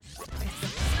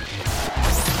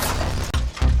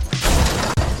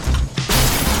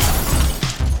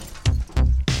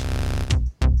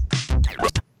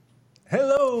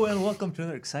welcome to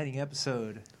another exciting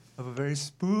episode of a very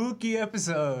spooky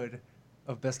episode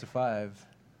of Best of Five.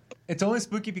 It's only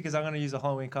spooky because I'm going to use a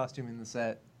Halloween costume in the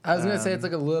set. I was going to say it's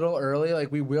like a little early.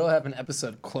 Like, we will have an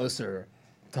episode closer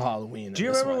to Halloween. Do you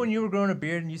remember when you were growing a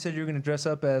beard and you said you were going to dress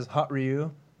up as Hot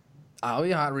Ryu? I'll be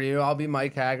Hot Ryu. I'll be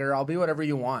Mike Hager. I'll be whatever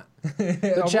you want.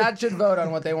 The chat should vote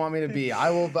on what they want me to be.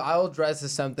 I will dress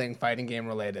as something fighting game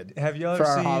related. Have you ever for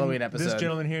our seen Halloween episode? This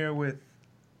gentleman here with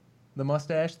the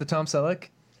mustache, the Tom Selleck?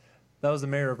 That was the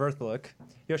Mayor of Earth look.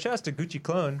 Yo, shout out to Gucci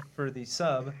Clone for the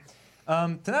sub.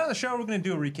 Tonight on the show, we're going to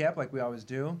do a recap like we always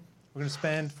do. We're going to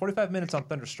spend 45 minutes on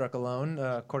Thunderstruck alone,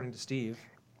 according to Steve.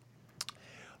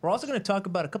 We're also going to talk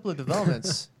about a couple of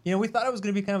developments. We thought it was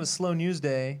going to be kind of a slow news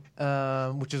day,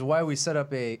 which is why we set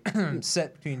up a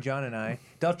set between John and I.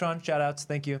 Deltron, shout-outs,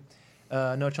 thank you.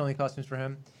 No Chun-Li costumes for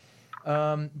him.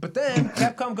 But then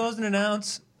Capcom goes and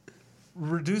announces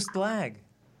reduced lag.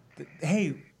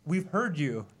 Hey, we've heard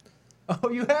you. Oh,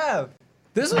 you have?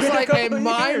 This was like a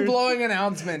mind-blowing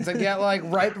announcement to get like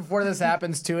right before this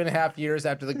happens 2.5 years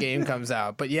after the game comes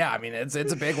out. But yeah, I mean, it's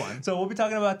a big one. So we'll be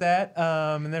talking about that.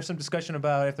 And there's some discussion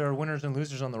about if there are winners and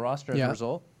losers on the roster as a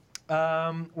result.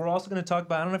 We're also going to talk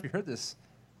about, I don't know if you heard this,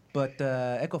 but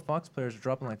Echo Fox players are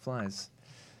dropping like flies.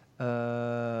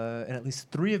 And at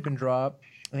least 3 have been dropped.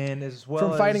 And as well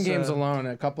from fighting games alone,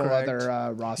 a couple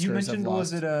other rosters you mentioned, have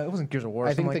lost. it wasn't Gears of War?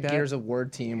 I think like the that? Gears of War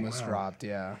team was dropped,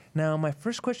 yeah. Now, my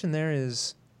first question there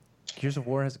is, Gears of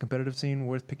War has a competitive scene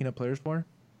worth picking up players for?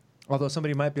 Although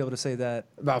somebody might be able to say that.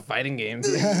 About fighting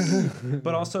games.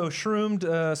 But also Shroomed,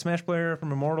 Smash player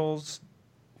from Immortals,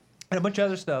 and a bunch of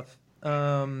other stuff.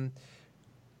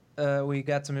 We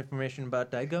got some information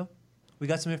about Daigo. We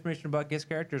got some information about guest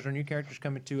characters or new characters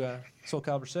coming to Soul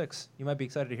Calibur 6. You might be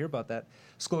excited to hear about that.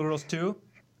 Skullgirls 2.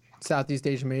 Southeast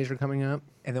Asia Major coming up.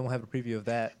 And then we'll have a preview of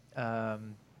that. I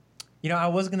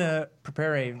was going to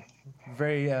prepare a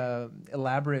very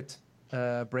elaborate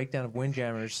breakdown of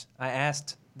Windjammers. I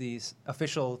asked the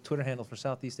official Twitter handle for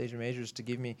Southeast Asia Majors to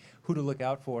give me who to look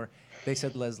out for. They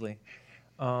said Leslie.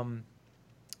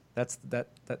 That's the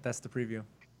preview.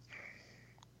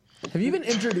 Have you even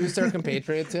introduced our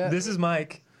compatriots yet? This is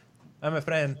Mike. I'm a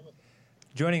friend.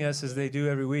 Joining us, as they do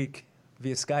every week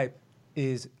via Skype,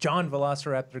 is John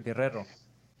Velociraptor Guerrero.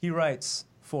 He writes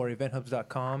for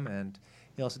EventHubs.com, and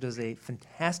he also does a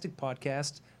fantastic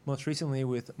podcast, most recently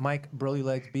with Mike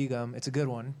Brolylegs Begum. It's a good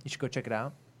one. You should go check it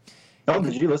out. Oh,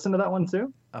 did you listen to that one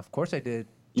too? Of course I did.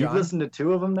 You've listened to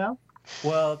 2 of them now?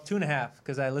 Well, 2.5,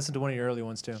 because I listened to one of your early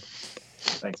ones too.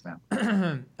 Thanks, man.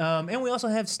 And we also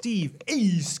have Steve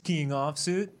Ace King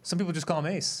Offsuit. Some people just call him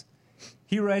Ace.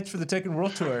 He writes for the Tekken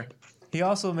World Tour. He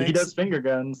also makes... He does finger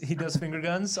guns. He does finger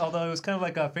guns, although it was kind of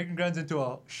like a finger guns into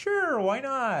a, sure, why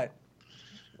not?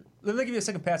 Let me give you a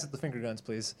second pass at the finger guns,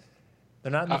 please.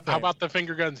 They're not in the frame. How about the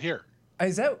finger guns here?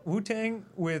 Is that Wu-Tang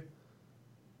with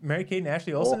Mary-Kate and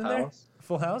Ashley Olsen in there?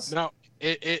 Full House? No,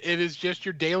 it is just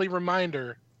your daily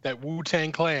reminder that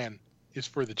Wu-Tang Clan is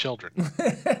for the children.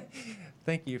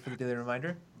 Thank you for the daily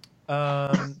reminder.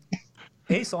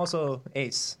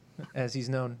 Ace, as he's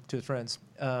known to his friends,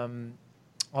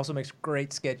 also makes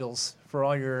great schedules for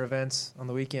all your events on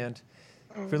the weekend.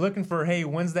 If you're looking for, hey,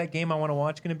 when's that game I want to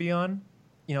watch going to be on?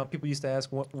 People used to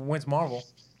ask, when's Marvel?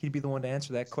 He'd be the one to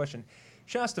answer that question.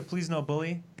 Shouts to Please No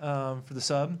Bully for the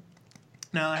sub.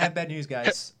 Now, I have bad news,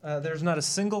 guys. There's not a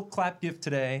single clap gift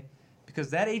today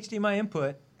because that HDMI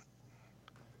input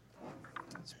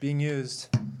is being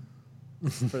used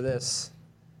for this,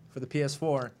 for the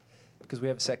PS4, because we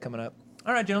have a set coming up.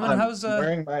 All right, gentlemen, how's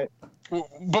wearing my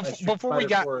before we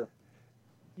got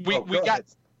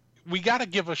we got to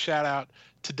give a shout out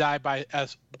to Die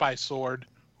by Sword,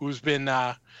 who's been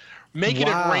making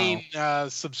it rain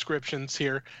subscriptions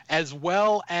here, as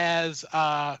well as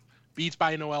Beats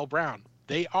by Noel Brown.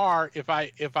 They are, if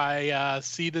I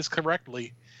see this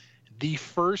correctly, the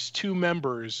first 2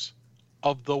 members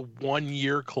of the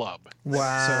 1-year club.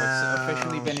 Wow. So it's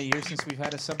officially been a year since we've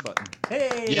had a sub button.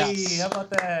 Hey, Yes. How about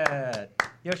that?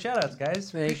 Yo, shout-outs, guys.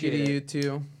 Thank you to you,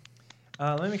 too.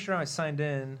 Let me make sure I signed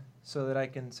in so that I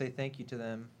can say thank you to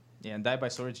them. Yeah, and Die by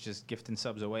Swords just gifting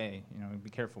subs away. Be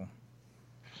careful.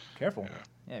 Careful.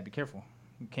 Yeah, be careful.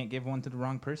 You can't give one to the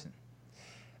wrong person.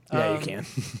 Yeah, you can.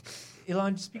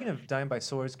 Elon, speaking of Dying by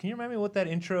Swords, can you remind me what that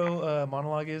intro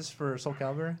monologue is for Soul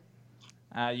Calibur?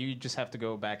 You just have to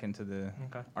go back into the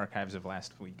archives of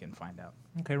last week and find out.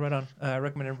 Okay, right on. I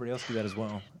recommend everybody else do that as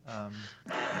well.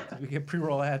 We get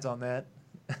pre-roll ads on that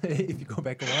if you go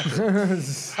back and watch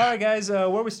it. All right, guys, where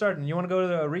are we starting? You want to go to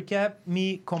the recap?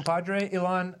 Me, compadre.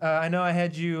 Elon, I know I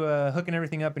had you hooking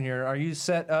everything up in here. Are you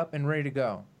set up and ready to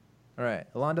go? All right.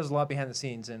 Elon does a lot behind the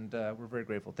scenes, and we're very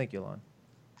grateful. Thank you, Elon.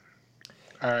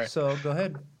 All right. So go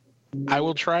ahead. I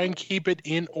will try and keep it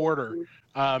in order.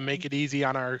 Make it easy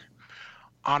on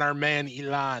our man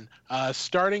Elon.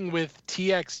 Starting with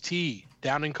TXT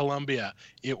down in Colombia.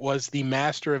 It was the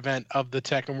master event of the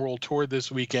Tekken World Tour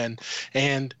this weekend,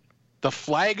 and the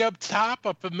flag up top,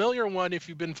 a familiar one if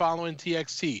you've been following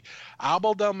TXT.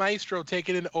 Abel Del Maestro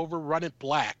taking it over Run It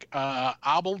Black.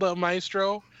 Abel Del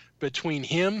Maestro, between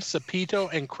him,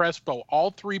 Sapito, and Crespo,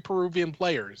 all three Peruvian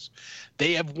players,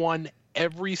 they have won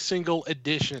every single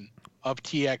edition of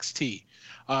TXT,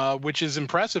 which is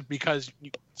impressive because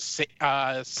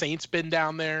Saint's been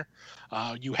down there.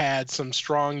 You had some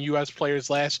strong U.S.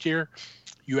 players last year.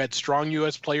 You had strong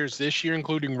U.S. players this year,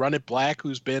 including Run It Black,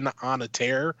 who's been on a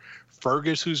tear,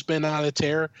 Fergus, who's been on a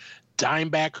tear,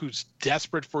 Dimeback, who's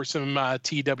desperate for some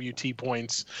TWT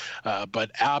points.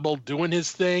 But Abel doing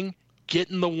his thing,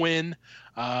 getting the win.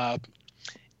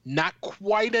 Not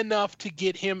quite enough to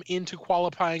get him into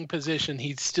qualifying position.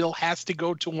 He still has to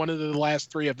go to one of the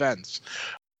last three events.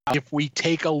 If we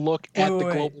take a look at the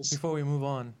global... Before we move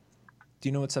on, do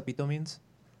you know what Sapito means?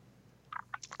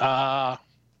 My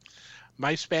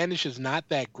Spanish is not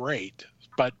that great,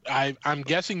 but I'm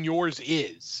guessing yours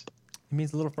is. It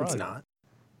means little frog. It's not.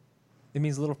 It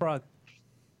means little frog.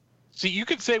 See, you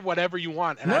can say whatever you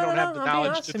want, and I don't have the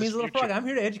knowledge to It means little dispute frog. you. I'm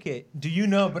here to educate. Do you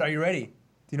know, but are you ready? Do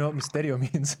you know what Misterio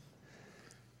means?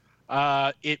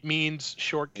 It means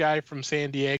short guy from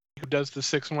San Diego who does the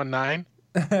 619.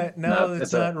 No, it's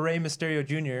it's not Rey Mysterio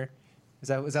Jr. Is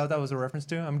that what that was a reference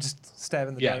to? I'm just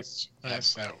stabbing the dark.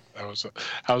 Yes, that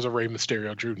was a Rey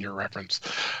Mysterio Jr. reference.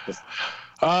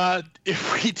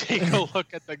 If we take a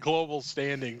look at the global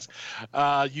standings,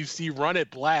 you see Run It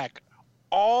Black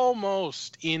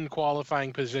almost in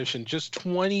qualifying position, just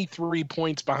 23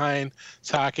 points behind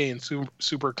Sake and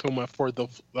Super Kuma for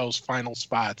those final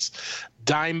spots.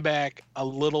 Dimeback a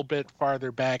little bit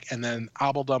farther back, and then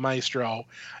Abel Del Maestro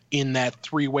in that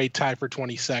three-way tie for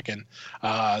 22nd.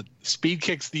 Speed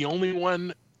Kick's the only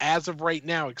one as of right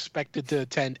now expected to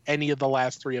attend any of the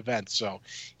last three events, so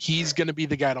he's going to be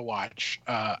the guy to watch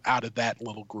out of that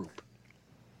little group.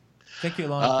 Thank you,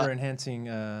 Alon, for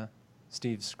enhancing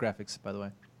Steve's graphics, by the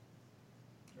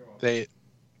way.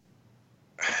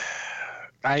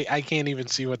 I can't even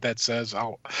see what that says.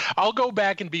 I'll go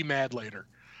back and be mad later.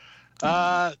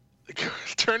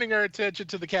 Turning our attention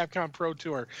to the Capcom Pro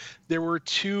Tour, there were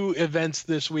two events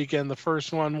this weekend. The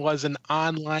first one was an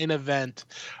online event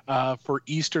for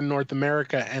Eastern North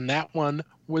America, and that one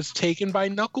was taken by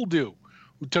NuckleDu,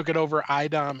 who took it over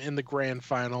IDOM in the grand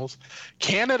finals.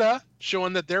 Canada,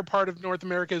 showing that they're part of North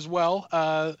America as well.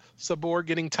 Sabor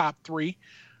getting top three.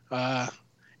 And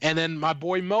then my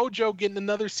boy Mojo getting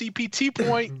another CPT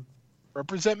point.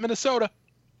 Represent Minnesota.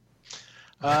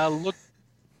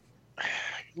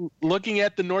 Looking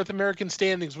at the North American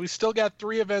standings, we still got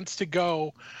three events to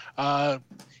go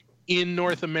in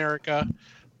North America,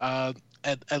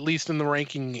 at least in the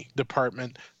ranking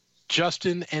department.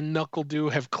 Justin and NuckleDu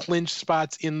have clinched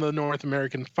spots in the North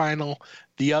American final.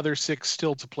 The other six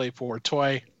still to play for.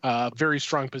 Toy, very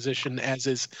strong position, as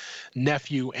is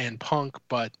Nephew and Punk,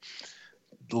 but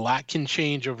a lot can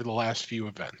change over the last few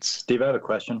events. Steve, I have a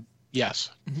question.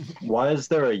 Yes. Why is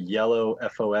there a yellow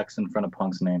FOX in front of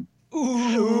Punk's name? Ooh,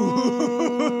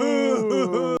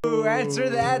 answer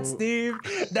that, Steve.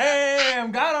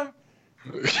 Damn, got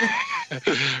him.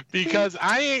 Because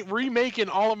I ain't remaking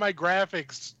all of my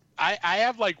graphics. I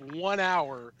have like 1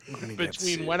 hour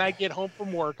between when I get home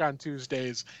from work on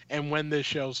Tuesdays and when this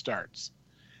show starts.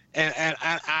 And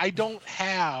I don't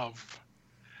have...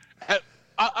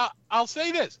 I'll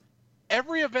say this.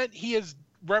 Every event he has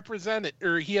represented,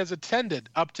 or he has attended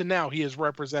up to now, he has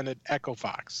represented Echo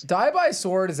Fox. Die by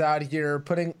Sword is out here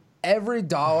putting every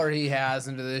dollar he has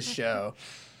into this show,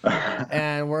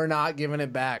 and we're not giving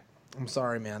it back. I'm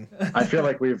sorry, man. I feel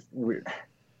like we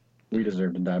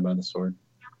deserve to die by the sword.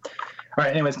 All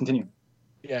right, anyways, continue.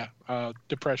 Yeah,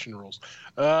 depression rules.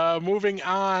 Moving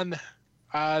on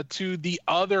to the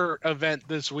other event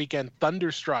this weekend,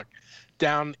 Thunderstruck,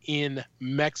 down in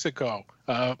Mexico.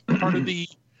 Part of the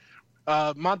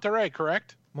Monterrey,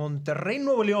 correct? Monterrey,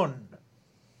 Nuevo León.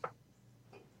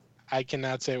 I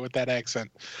cannot say it with that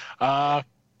accent.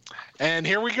 And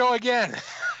here we go again.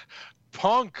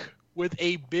 Punk with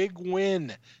a big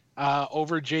win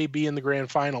over JB in the grand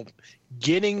final.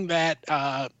 Getting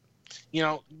that,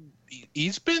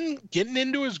 he's been getting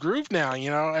into his groove now.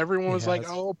 Everyone was like,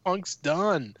 oh, Punk's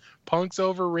done. Punk's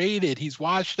overrated. He's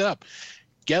washed up.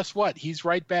 Guess what? He's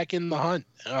right back in the hunt.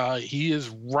 He is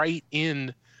right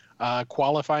in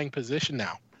qualifying position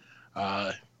now.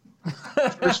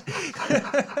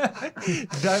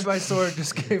 Die by Sword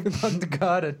just gave Punk the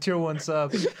God a tier 1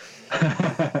 sub.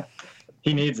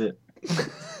 He needs it.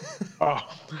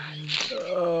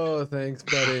 Oh, thanks,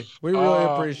 buddy. We really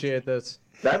appreciate this.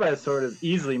 Die by the Sword is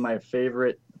easily my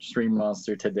favorite stream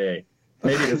monster today.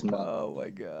 Maybe this month. Oh my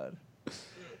God.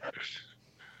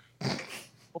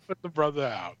 We'll put the brother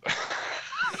out.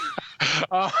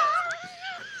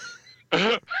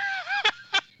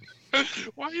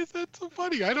 Why is that so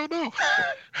funny? I don't know.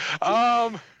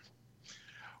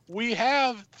 We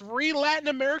have 3 Latin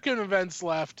American events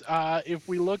left. If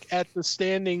we look at the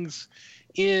standings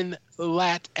in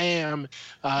LATAM,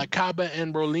 Caba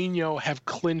and Rolinho have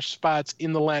clinched spots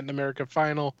in the Latin America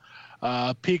final.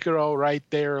 Picaro right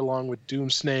there along with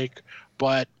Doomsnake.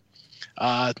 But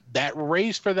that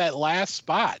race for that last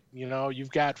spot,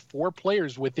 you've got 4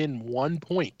 players within 1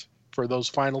 point for those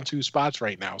final 2 spots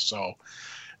right now. So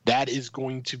that is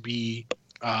going to be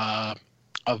a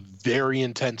very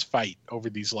intense fight over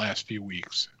these last few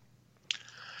weeks.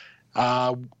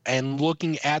 And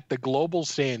looking at the global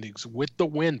standings, with the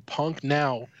win, Punk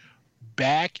now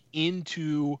back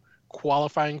into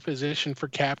qualifying position for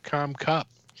Capcom Cup.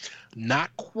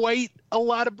 Not quite a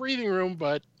lot of breathing room,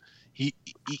 but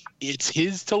it's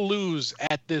his to lose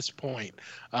at this point.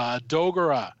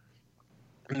 Dogura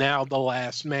now the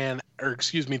last man,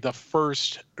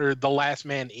 the last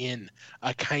man in.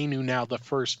 Akainu now the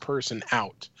first person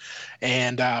out.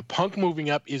 And Punk moving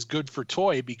up is good for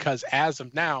Toy because as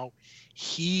of now,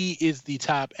 he is the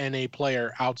top NA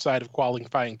player outside of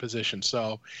qualifying position.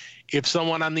 So if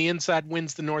someone on the inside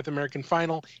wins the North American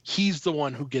final, he's the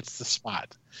one who gets the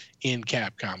spot in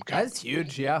Capcom Cup. That's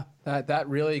huge, yeah. That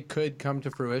really could come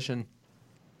to fruition.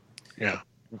 Yeah.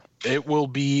 It will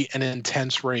be an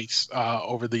intense race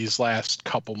over these last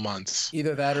couple months.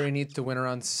 Either that or he needs to win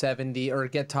around 70 or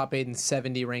get top 8 in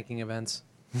 70 ranking events.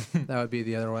 That would be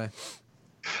the other way.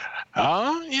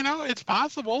 It's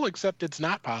possible, except it's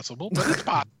not possible, but it's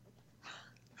possible.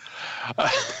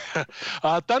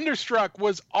 Thunderstruck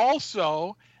was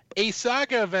also a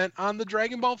Saga event on the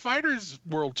Dragon Ball FighterZ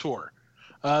World Tour.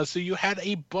 So you had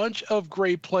a bunch of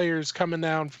great players coming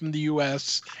down from the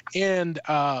U.S. and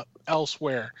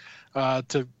elsewhere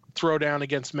to throw down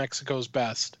against Mexico's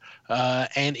best.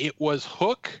 And it was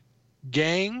Hook,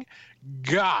 Gang,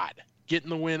 God getting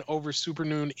the win over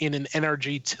Supernoon in an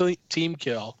NRG team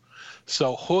kill.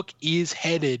 So Hook is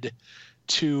headed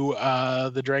to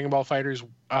the Dragon Ball FighterZ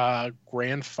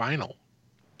grand final.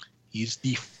 He's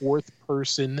the 4th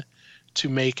person to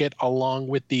make it, along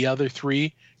with the other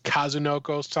 3,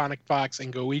 Kazunoko, Sonic Fox,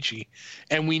 and Goichi.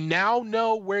 And we now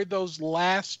know where those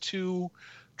last 2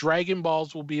 Dragon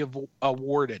Balls will be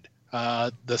awarded.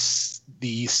 The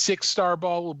 6-star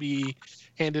ball will be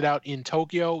handed out in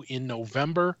Tokyo in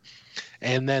November.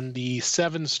 And then the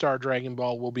 7-star Dragon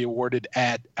Ball will be awarded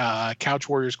at Couch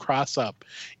Warriors Cross Up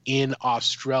in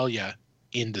Australia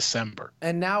in December.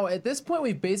 And now at this point,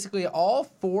 we've basically all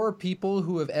 4 people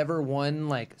who have ever won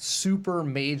like super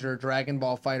major Dragon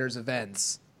Ball FighterZ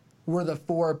events were the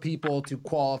 4 people to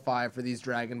qualify for these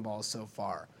Dragon Balls so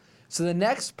far. So the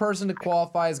next person to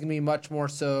qualify is going to be much more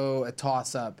so a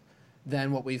toss-up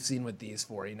than what we've sking with these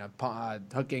 4.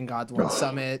 Hook Gang God's won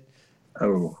Summit.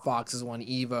 Oh. Fox has won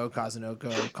Evo,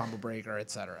 Kazunoko, Combo Breaker,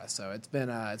 etc. So it's been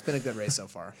a good race so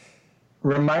far.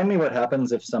 Remind me what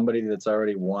happens if somebody that's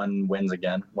already won wins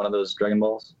again, one of those Dragon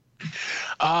Balls?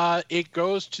 It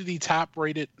goes to the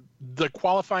top-rated. The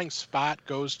qualifying spot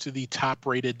goes to the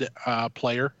top-rated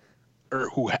player, or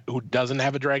who doesn't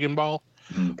have a Dragon Ball.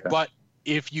 Okay. But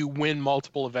if you win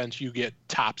multiple events, you get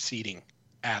top seeding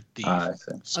at the. I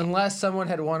see. Unless someone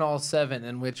had won all 7,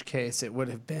 in which case it would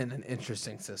have been an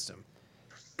interesting system.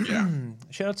 Yeah.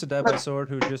 Shout out to Die by Sword,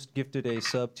 who just gifted a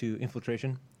sub to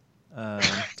Infiltration.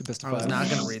 To Best of I was 5. not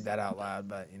going to read that out loud,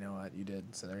 but you know what? You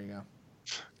did, so there you go.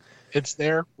 It's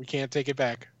there. We can't take it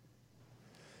back.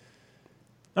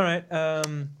 All right.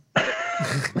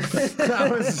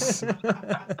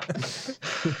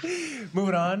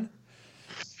 Moving on.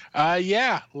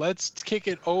 Let's kick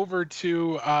it over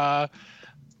to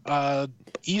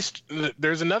East.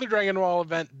 There's another Dragon Ball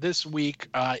event this week.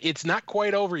 It's not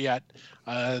quite over yet.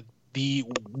 The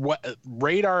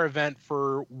radar event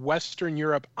for Western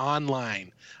Europe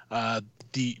Online.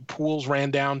 The pools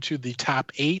ran down to the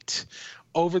top 8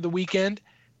 over the weekend.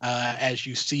 As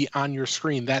you see on your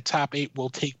screen, that top 8 will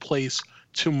take place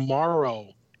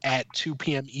tomorrow at 2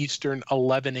 p.m. Eastern,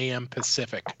 11 a.m.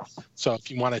 Pacific. So if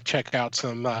you want to check out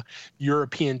some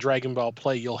European Dragon Ball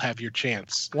play, you'll have your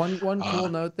chance. One cool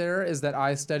note there is that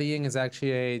iStudying is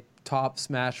actually a top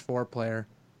Smash 4 player.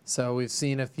 So we've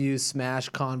seen a few Smash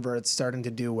converts starting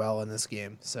to do well in this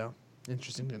game. So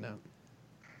Interesting to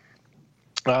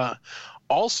know.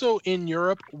 Also in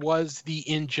Europe was the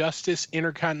Injustice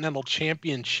Intercontinental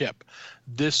Championship.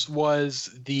 This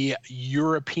was the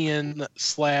European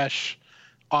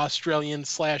 / Australian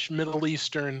 / Middle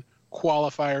Eastern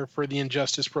qualifier for the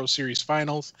Injustice Pro Series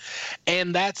Finals.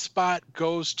 And that spot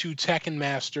goes to Tekken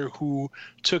Master, who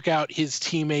took out his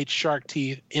teammate Shark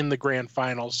Teeth in the grand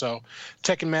final. So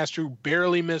Tekken Master, who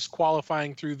barely missed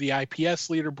qualifying through the IPS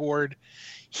leaderboard,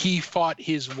 he fought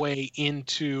his way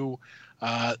into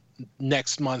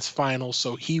next month's final.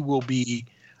 So he will be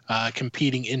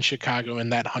competing in Chicago in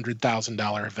that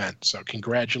 $100,000 event. So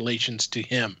congratulations to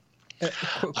him.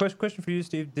 Question for you,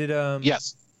 Steve. Did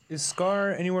Yes. Is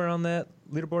Scar anywhere on that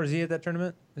leaderboard? Is he at that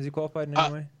tournament? Is he qualified in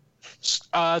any way?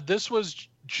 This was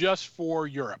just for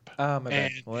Europe. My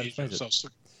bad. And Well, that explains it.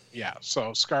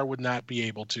 so Scar would not be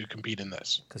able to compete in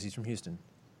this. Because he's from Houston.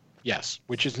 Yes,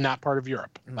 which is not part of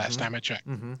Europe. Last time I checked.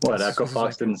 What, Echo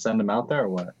Fox didn't send him out there or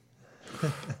what?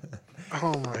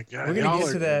 Oh my God! We're gonna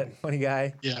get to that, funny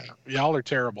guy. Yeah, y'all are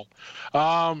terrible.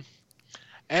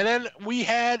 And then we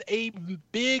had a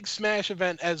big Smash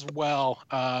event as well.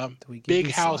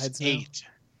 Big House 8.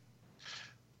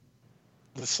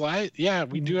 The slide? Yeah,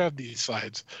 we do have these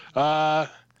slides.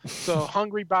 So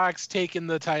Hungry Box taking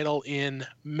the title in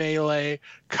Melee,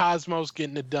 Cosmos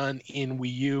getting it done in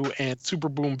Wii U, and Super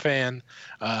Boom Fan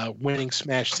winning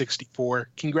Smash 64.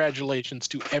 Congratulations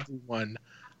to everyone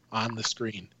on the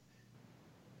screen.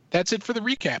 That's it for the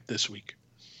recap this week.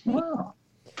 Wow.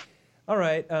 All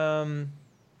right.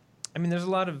 I mean, there's a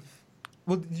lot of.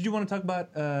 Well, did you want to talk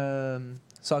about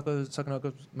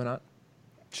Sakamoto's Minot?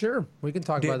 Sure, we can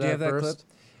talk about do you that have that first. clip?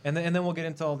 And then we'll get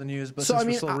into all the news. But So since I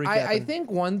mean, we're still I recapping,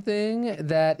 think one thing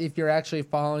that if you're actually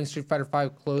following Street Fighter V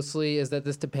closely is that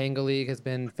this Topanga League has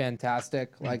been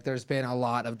fantastic. Like there's been a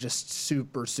lot of just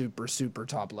super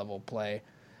top level play,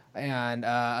 and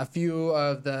a few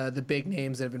of the big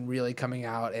names that have been really coming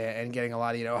out and getting a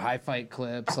lot of high fight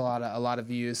clips. A lot of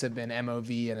views have been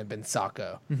MOV and have been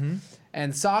Sako. Mm-hmm.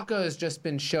 And Sako has just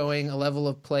been showing a level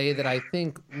of play that I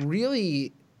think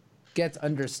really gets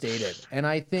understated. And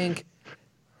I think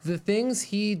the things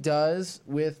he does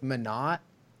with Minot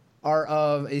are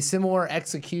of a similar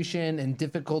execution and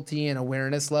difficulty and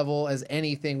awareness level as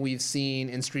anything we've seen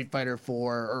in Street Fighter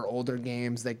 4 or older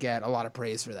games that get a lot of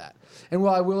praise for that. And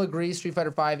while I will agree Street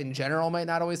Fighter 5 in general might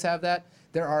not always have that,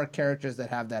 there are characters that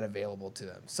have that available to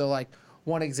them. So like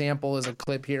one example is a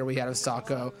clip here we had of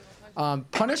Sako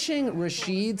punishing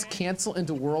Rashid's cancel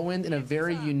into Whirlwind in a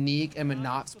very unique and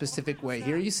Minot-specific way.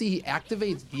 Here you see he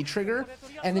activates V-Trigger,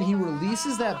 and then he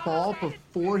releases that ball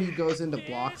before he goes into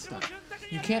block stun.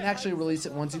 You can't actually release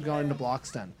it once you go into block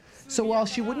stun. So while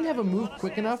she wouldn't have a move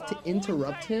quick enough to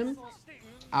interrupt him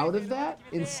out of that,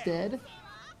 instead,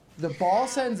 the ball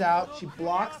sends out, she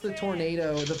blocks the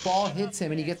tornado, the ball hits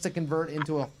him, and he gets to convert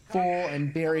into a full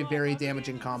and very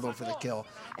damaging combo for the kill.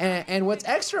 And what's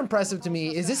extra impressive to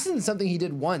me is this isn't something he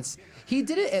did once. He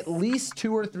did it at least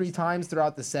 2 or 3 times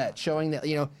throughout the set, showing that,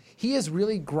 he has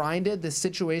really grinded the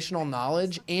situational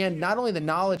knowledge, and not only the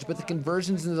knowledge, but the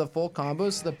conversions into the full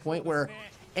combos to the point where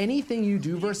anything you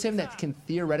do versus him that can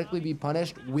theoretically be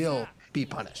punished will be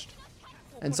punished.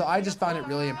 And so I just found it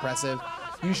really impressive.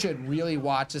 You should really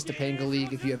watch this Topanga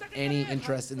League if you have any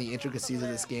interest in the intricacies of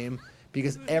this game,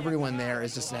 because everyone there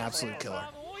is just an absolute killer.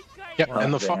 Yep, Oh,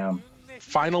 and the damn.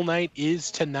 final night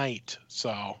is tonight,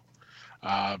 so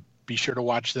be sure to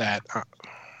watch that.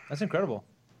 that's incredible.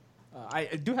 I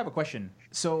do have a question.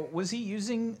 So was he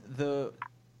using the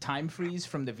time freeze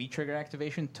from the V-Trigger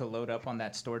activation to load up on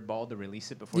that stored ball to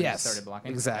release it before he started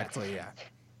blocking? Exactly, yeah.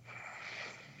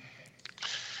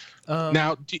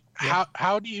 Now,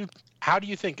 how do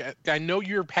you think? I know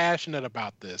you're passionate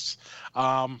about this,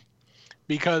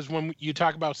 because when you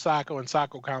talk about Sako and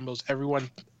Sako combos, everyone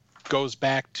goes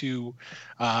back to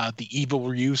the Evil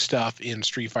Ryu stuff in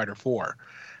Street Fighter 4.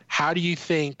 How do you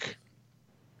think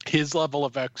his level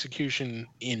of execution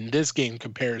in this game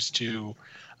compares to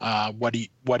what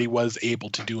he was able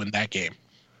to do in that game?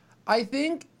 I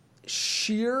think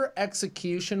sheer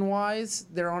execution-wise,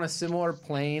 they're on a similar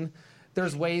plane.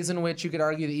 There's ways in which you could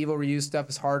argue the Evil Ryu stuff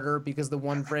is harder because the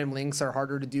one-frame links are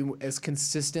harder to do as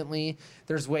consistently.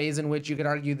 There's ways in which you could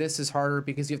argue this is harder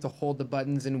because you have to hold the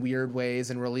buttons in weird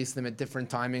ways and release them at different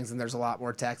timings, and there's a lot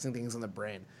more taxing things on the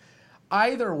brain.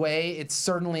 Either way, it's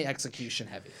certainly execution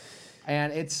heavy.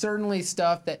 And it's certainly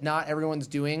stuff that not everyone's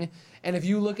doing. And if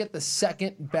you look at the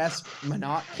second best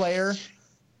Minot player,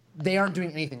 they aren't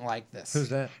doing anything like this. Who's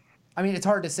that? I mean, it's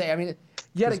hard to say. I mean,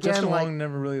 yet again, Justin like Wong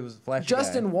never really was a flashy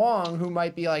Justin guy. Wong, who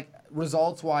might be like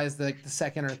results-wise the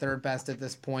second or third best at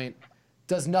this point,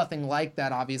 does nothing like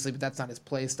that, obviously, but that's not his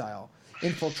play style.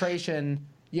 Infiltration,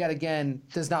 yet again,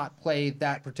 does not play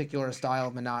that particular style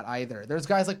of Menat either. There's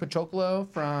guys like Pochoclo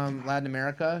from Latin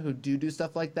America who do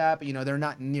stuff like that, but, they're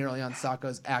not nearly on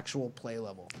Sako's actual play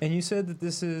level. And you said that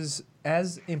this is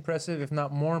as impressive, if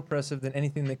not more impressive, than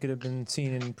anything that could have been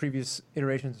seen in previous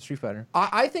iterations of Street Fighter.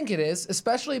 I think it is,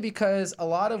 especially because a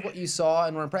lot of what you saw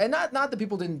and were and not that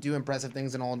people didn't do impressive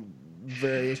things in all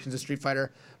variations of Street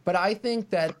Fighter, but I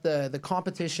think that the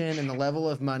competition and the level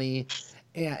of money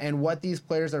and what these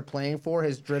players are playing for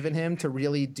has driven him to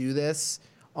really do this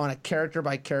on a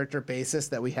character-by-character basis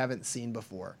that we haven't seen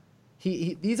before.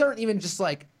 These aren't even just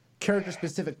like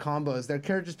character-specific combos. They're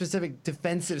character-specific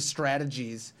defensive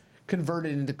strategies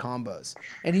converted into combos.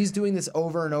 And he's doing this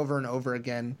over and over and over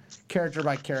again,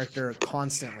 character-by-character,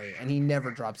 constantly, and he never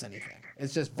drops anything.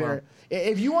 It's just very... Wow.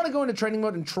 If you want to go into training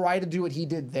mode and try to do what he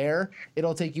did there,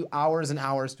 it'll take you hours and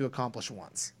hours to accomplish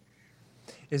once.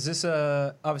 Is this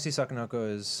obviously Sakonoko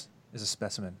is a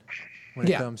specimen when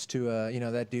it comes to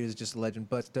that dude is just a legend.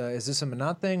 But is this a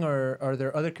Menat thing, or are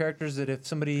there other characters that if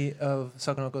somebody of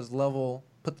Sakonoko's level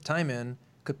put the time in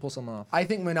could pull something off? I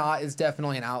think Menat is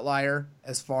definitely an outlier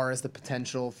as far as the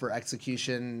potential for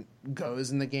execution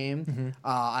goes in the game. Mm-hmm.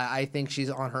 I think she's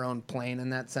on her own plane in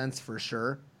that sense for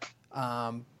sure.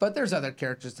 But there's other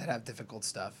characters that have difficult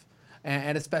stuff.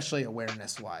 And especially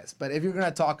awareness-wise. But if you're going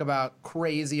to talk about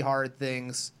crazy hard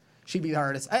things, she'd be the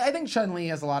hardest. I think Chun-Li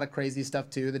has a lot of crazy stuff,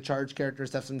 too. The charge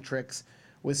characters have some tricks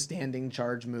with standing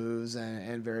charge moves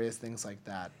and various things like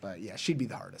that. But, yeah, she'd be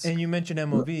the hardest. And you mentioned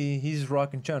MOV. He's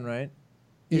rocking Chun, right?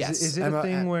 Yes. Is it a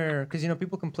thing where... Because,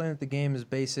 people complain that the game is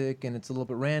basic and it's a little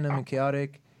bit random and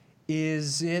chaotic.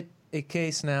 Is it a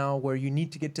case now where you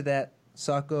need to get to that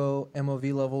Sako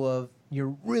MOV level of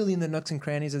you're really in the nooks and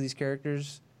crannies of these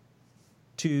characters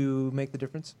to make the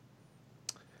difference?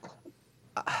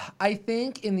 I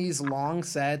think in these long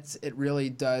sets, it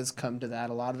really does come to that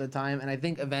a lot of the time. And I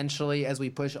think eventually, as we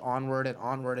push onward and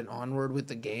onward and onward with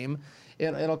the game,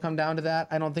 it'll come down to that.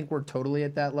 I don't think we're totally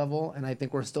at that level. And I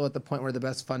think we're still at the point where the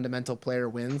best fundamental player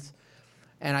wins.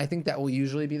 And I think that will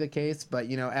usually be the case.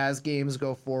 But, as games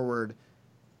go forward,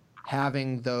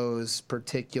 having those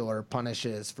particular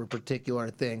punishes for particular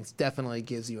things definitely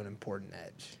gives you an important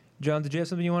edge. John, did you have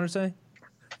something you wanted to say?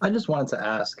 I just wanted to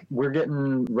ask, we're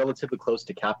getting relatively close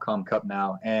to Capcom Cup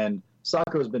now, and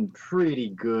Sako has been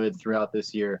pretty good throughout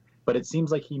this year, but it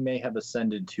seems like he may have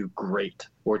ascended to great,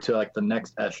 or to like the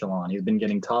next echelon. He's been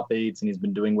getting top 8s, and he's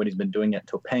been doing what he's been doing at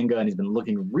Topanga, and he's been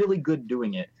looking really good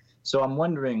doing it. So I'm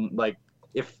wondering, like,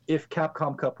 if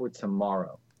Capcom Cup were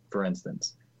tomorrow, for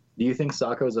instance, do you think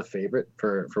Sako is a favorite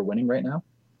for winning right now?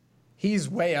 He's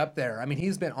way up there. I mean,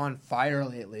 he's been on fire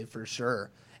lately, for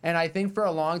sure. And I think for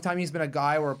a long time, he's been a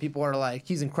guy where people are like,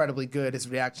 he's incredibly good. His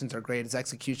reactions are great. His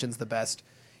execution's the best.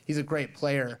 He's a great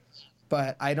player.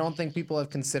 But I don't think people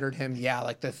have considered him,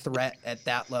 like the threat at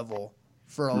that level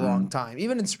for a long time.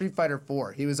 Even in Street Fighter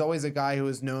 4, he was always a guy who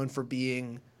was known for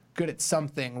being good at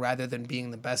something rather than being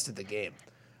the best at the game.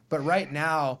 But right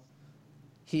now,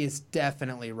 he is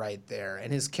definitely right there.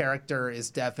 And his character is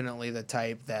definitely the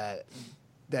type that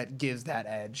gives that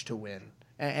edge to win.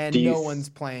 And no one's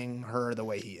playing her the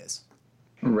way he is.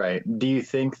 Right. Do you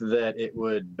think that it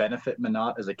would benefit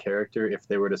Menat as a character if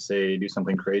they were to, say, do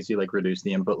something crazy like reduce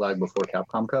the input lag before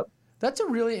Capcom Cup? That's a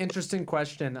really interesting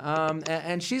question.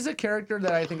 And she's a character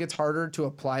that I think it's harder to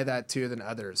apply that to than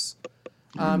others.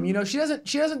 She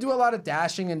doesn't do a lot of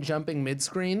dashing and jumping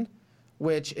mid-screen,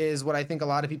 which is what I think a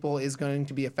lot of people is going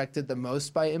to be affected the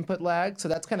most by input lag. So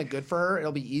that's kind of good for her.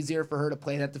 It'll be easier for her to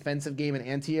play that defensive game in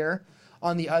anti-air.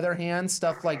 On the other hand,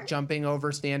 stuff like jumping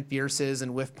over stand fierces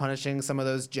and whiff punishing some of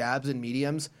those jabs and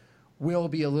mediums will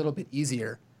be a little bit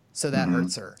easier. So that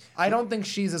hurts her. I don't think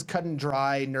she's as cut and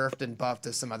dry, nerfed and buffed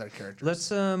as some other characters. Let's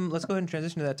go ahead and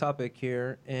transition to that topic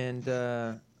here, and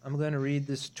I'm going to read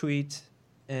this tweet,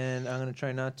 and I'm going to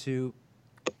try not to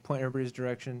point everybody's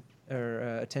direction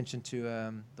or attention to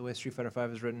the way Street Fighter V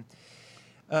is written.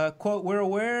 Quote, we're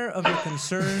aware of your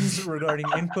concerns regarding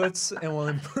inputs and will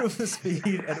improve the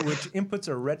speed at which inputs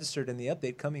are registered in the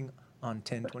update coming on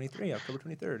 10/23, October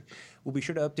 23rd. We'll be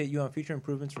sure to update you on future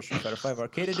improvements for Street Fighter V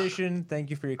Arcade Edition. Thank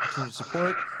you for your continued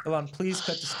support. Elon, please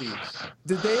cut the speed.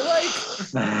 Did they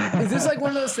is this like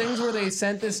one of those things where they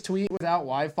sent this tweet without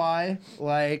Wi-Fi,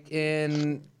 like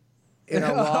in a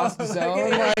lost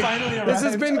zone? Like, this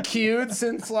has been queued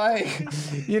since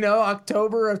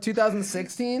October of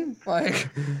 2016. Like,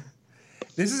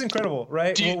 this is incredible,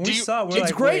 right?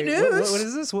 It's great news. What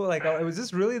is this? Was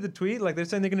this really the tweet? Like they're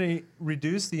saying they're going to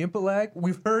reduce the input lag.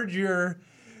 We've heard there's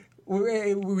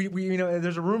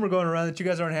a rumor going around that you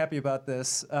guys aren't happy about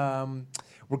this.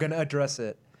 We're going to address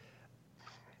it.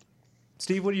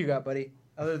 Steve, what do you got, buddy?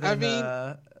 Other than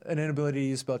an inability to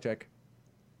use spell check.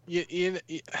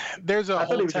 There's a I thought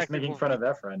whole he was just technical. making fun of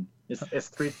Efren. It's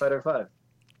Street Fighter 5.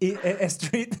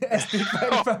 Street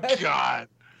Fighter 5. Oh God.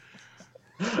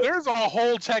 There's a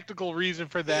whole technical reason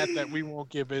for that we won't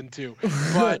give into.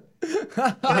 But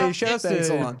hey, shout out Thanks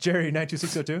a to lot.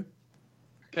 Jerry92602.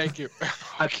 thank you.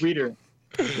 A tweeter.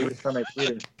 It was from a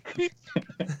tweeter.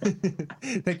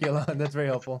 Thank you, Alon. That's very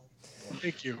helpful.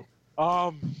 Thank you.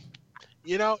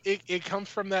 It comes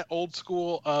from that old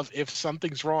school of if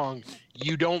something's wrong,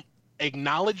 you don't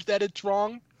acknowledge that it's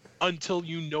wrong until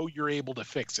you know you're able to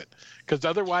fix it. Because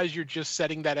otherwise you're just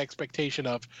setting that expectation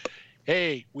of,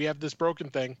 hey, we have this broken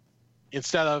thing,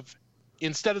 instead of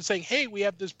saying, hey, we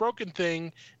have this broken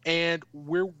thing and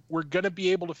we're going to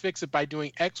be able to fix it by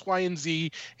doing X, Y, and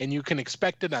Z, and you can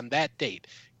expect it on that date.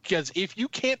 Because if you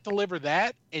can't deliver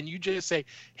that and you just say,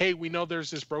 hey, we know there's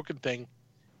this broken thing,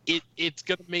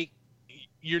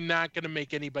 you're not going to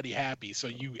make anybody happy. So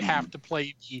you have to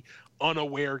play the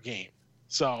unaware game.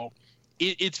 So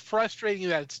it's frustrating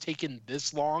that it's taken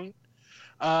this long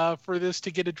for this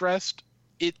to get addressed.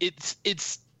 It's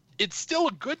still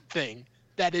a good thing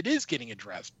that it is getting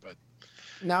addressed, but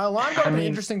now Alon brought up an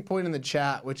interesting point in the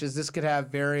chat, which is this could have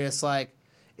various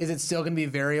is it still going to be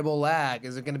variable lag?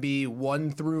 Is it going to be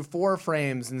 1 through 4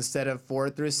 frames instead of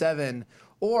 4 through 7?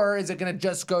 Or is it going to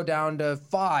just go down to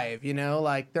 5?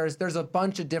 There's a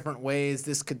bunch of different ways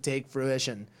this could take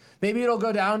fruition. Maybe it'll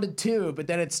go down to 2, but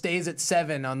then it stays at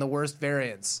 7 on the worst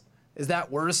variants. Is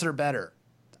that worse or better?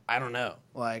 I don't know.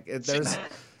 There's.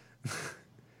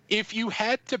 If you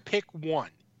had to pick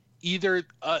one, either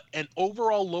an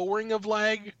overall lowering of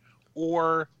lag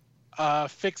or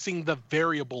fixing the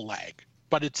variable lag,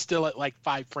 but it's still at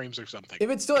 5 frames or something. If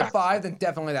it's still at 5, then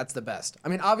definitely that's the best. I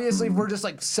mean, obviously, if we're just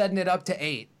setting it up to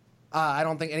 8, I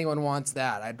don't think anyone wants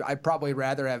that. I'd probably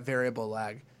rather have variable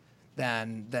lag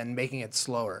than making it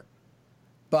slower.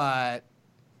 But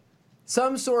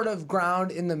some sort of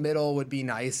ground in the middle would be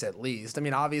nice at least. I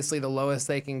mean, obviously, the lowest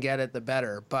they can get it, the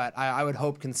better. But I would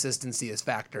hope consistency is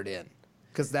factored in,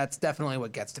 because that's definitely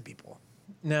what gets to people.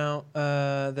 Now,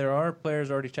 there are players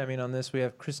already chiming in on this. We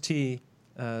have Chris T.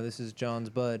 This is John's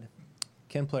bud.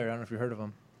 Ken Player, I don't know if you heard of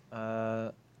him.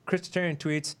 Christitarian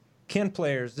tweets, Ken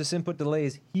Players, this input delay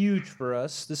is huge for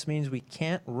us. This means we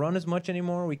can't run as much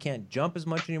anymore. We can't jump as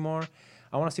much anymore.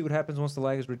 I want to see what happens once the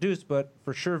lag is reduced, but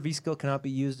for sure V-Skill cannot be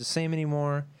used the same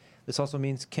anymore. This also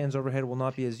means Ken's overhead will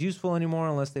not be as useful anymore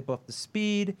unless they buff the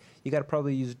speed. You got to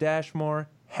probably use dash more.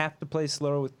 Have to play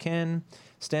slower with Ken.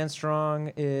 Stand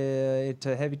strong to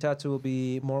heavy Tatsu will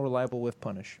be more reliable with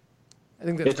punish. I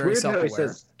think that's very self-aware. It's weird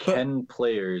how he says Ken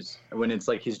Players when it's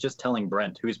he's just telling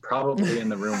Brent, who's probably in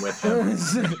the room with him.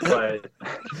 but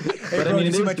I mean,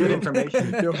 it is good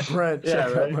information. Yo, Brent,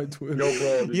 check out my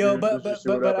Twitter. Yo, but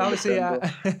obviously,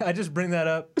 I just bring that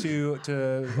up to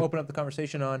open up the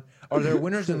conversation on, are there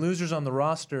winners and losers on the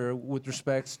roster with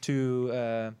respects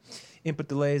to input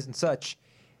delays and such?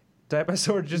 Die by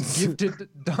Sword just gifted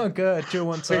Donka a tier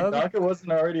 1 sub. Wait, Donka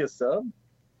wasn't already a sub?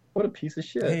 What a piece of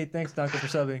shit. Hey, thanks, Donka, for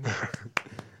subbing.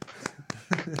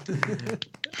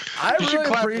 I really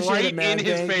appreciate it, man. In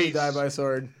his Thank you, face. Die by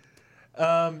Sword.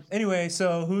 Anyway,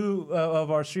 so who of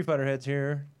our Street Fighter heads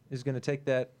here is going to take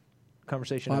that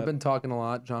conversation I've up? been talking a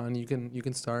lot, John. You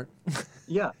can start.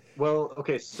 Yeah. Well,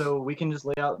 okay, so we can just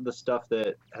lay out the stuff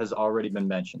that has already been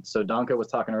mentioned. So Donka was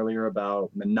talking earlier about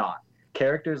Minot.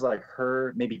 Characters like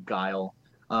her, maybe Guile,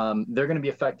 they're going to be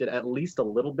affected at least a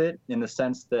little bit in the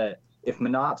sense that if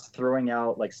Minot's throwing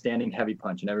out standing heavy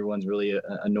punch and everyone's really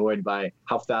annoyed by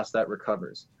how fast that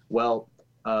recovers, well,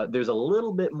 there's a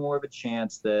little bit more of a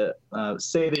chance that,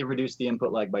 say they reduce the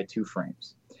input lag by 2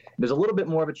 frames. There's a little bit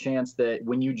more of a chance that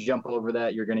when you jump over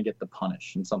that, you're going to get the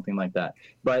punish and something like that.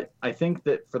 But I think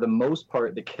that for the most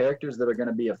part, the characters that are going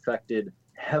to be affected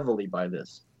heavily by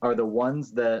this are the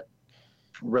ones that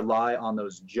rely on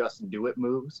those just do it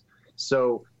moves.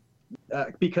 So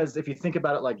because if you think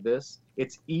about it like this,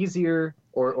 it's easier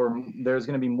or there's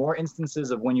going to be more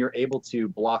instances of when you're able to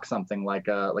block something like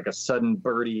a sudden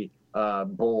birdie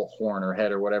bull horn or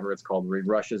head or whatever it's called, where he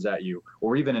rushes at you,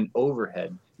 or even an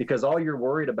overhead, because all you're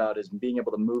worried about is being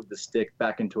able to move the stick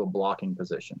back into a blocking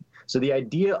position. So the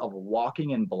idea of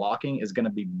walking and blocking is going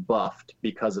to be buffed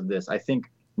because of this, I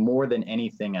think, more than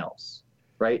anything else,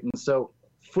 right? And so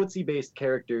footsie-based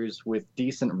characters with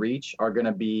decent reach are going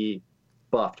to be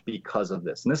buffed because of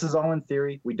this. And this is all in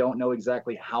theory. We don't know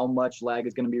exactly how much lag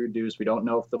is going to be reduced. We don't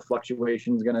know if the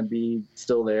fluctuation is going to be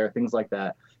still there, things like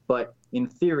that. But in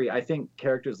theory, I think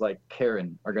characters like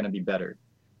Karen are going to be better.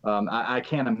 I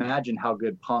can't imagine how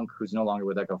good Punk, who's no longer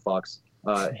with Echo Fox,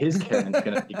 his Ken's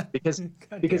going to be, because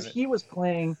it. he was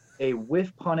playing a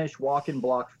whiff punish walk and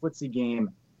block footsie game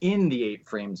in the 8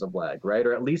 frames of lag, right?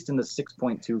 Or at least in the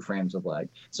 6.2 frames of lag.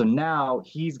 So now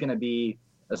he's going to be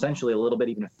essentially a little bit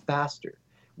even faster.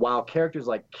 While characters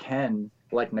like Ken,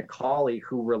 like Necalli,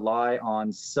 who rely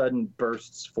on sudden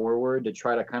bursts forward to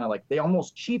try to kind of like, they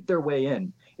almost cheat their way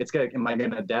in. It's like, am I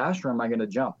going to dash or am I going to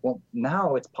jump? Well,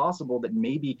 now it's possible that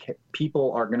maybe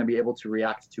people are going to be able to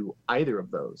react to either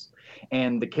of those.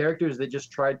 And the characters that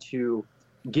just try to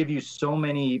give you so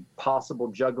many possible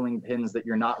juggling pins that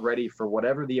you're not ready for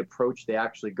whatever the approach they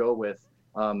actually go with,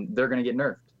 they're going to get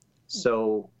nerfed.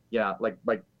 So yeah, like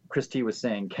Chris T was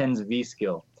saying, Ken's V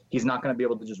skill, he's not going to be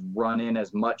able to just run in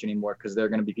as much anymore because there are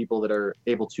going to be people that are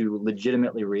able to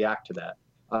legitimately react to that.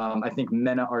 I think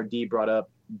Mena RD brought up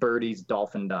Birdie's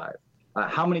dolphin dive.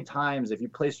 How many times, if you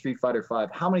play Street Fighter V,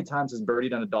 how many times has Birdie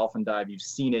done a dolphin dive? You've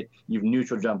seen it, you've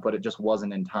neutral jumped, but it just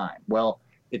wasn't in time. Well,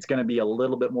 it's going to be a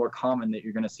little bit more common that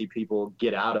you're going to see people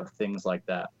get out of things like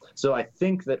that. So I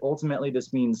think that ultimately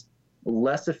this means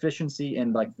less efficiency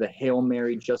in like the Hail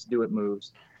Mary, just do it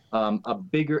moves, a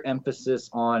bigger emphasis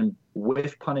on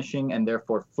whiff punishing and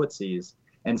therefore footsies.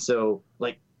 And so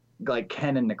like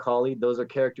Ken and Necalli, those are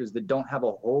characters that don't have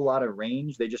a whole lot of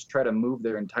range. They just try to move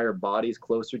their entire bodies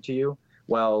closer to you.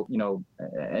 Well, you know,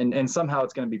 and somehow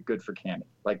it's going to be good for Cammy.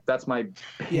 Like that's my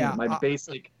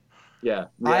basic. Yeah.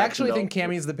 I actually think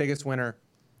Cammy's the biggest winner,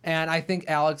 and I think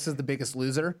Alex is the biggest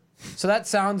loser. So that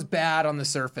sounds bad on the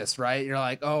surface, right? You're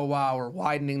like, oh, wow, we're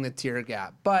widening the tier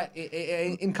gap. But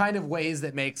in kind of ways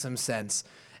that make some sense.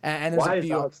 And there's Why a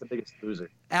few. is Alex the biggest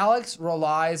loser? Alex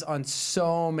relies on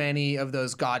so many of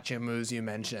those gotcha moves you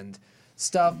mentioned.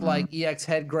 Stuff like EX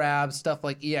head grab, stuff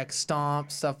like EX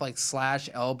stomp, stuff like slash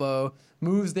elbow,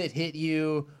 moves that hit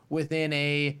you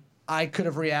within I could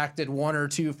have reacted 1 or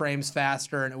 2 frames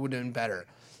faster and it would have been better.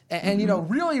 And you know,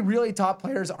 really, really top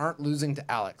players aren't losing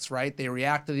to Alex, right? They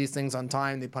react to these things on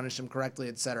time, they punish them correctly,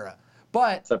 etc.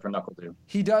 But except for NuckleDu.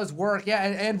 He does work, yeah,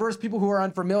 and versus people who are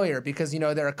unfamiliar because, you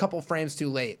know, they're a couple frames too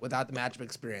late without the matchup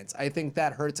experience. I think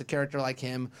that hurts a character like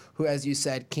him who, as you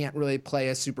said, can't really play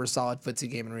a super solid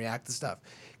footsie game and react to stuff.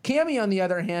 Cammy, on the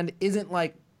other hand, isn't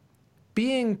like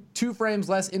being 2 frames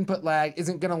less input lag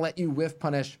isn't going to let you whiff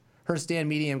punish her stand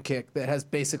medium kick that has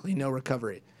basically no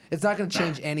recovery. It's not going to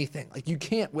change anything. Like, you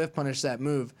can't whiff punish that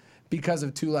move because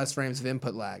of 2 less frames of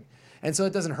input lag. And so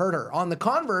it doesn't hurt her. On the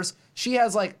converse, she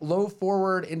has like low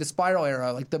forward into spiral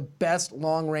arrow, like the best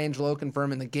long range low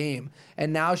confirm in the game.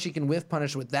 And now she can whiff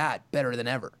punish with that better than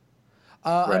ever.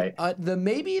 Right.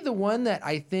 Maybe the one that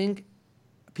I think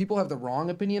people have the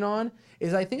wrong opinion on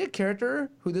is I think a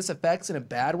character who this affects in a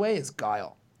bad way is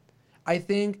Guile. I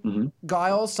think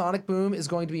Guile's Sonic Boom is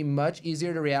going to be much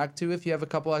easier to react to if you have a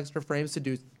couple extra frames to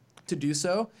do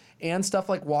so. And stuff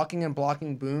like walking and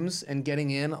blocking booms and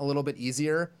getting in a little bit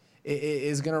easier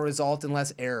is going to result in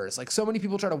less errors. Like, so many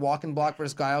people try to walk and block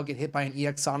versus Guile, get hit by an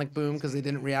EX Sonic Boom because they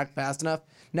didn't react fast enough.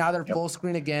 Now they're full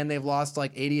screen again. They've lost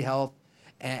like 80 health,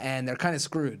 and they're kind of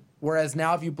screwed. Whereas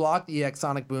now if you block the EX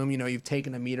Sonic Boom, you know, you've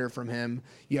taken a meter from him.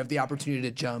 You have the opportunity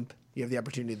to jump. You have the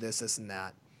opportunity to this, and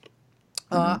that.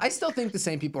 I still think the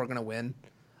same people are going to win.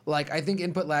 Like, I think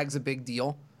input lag's a big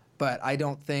deal, but I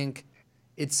don't think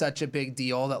it's such a big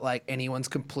deal that, like, anyone's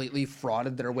completely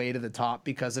frauded their way to the top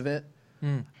because of it.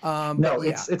 No,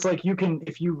 it's like you can,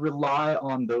 if you rely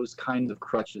on those kinds of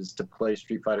crutches to play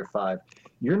Street Fighter V,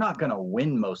 you're not going to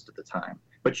win most of the time,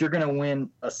 but you're going to win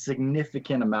a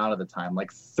significant amount of the time,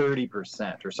 like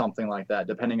 30% or something like that,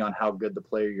 depending on how good the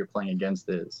player you're playing against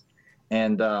is.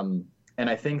 And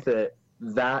I think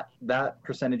that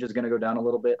percentage is going to go down a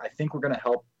little bit. I think we're going to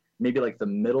help maybe like the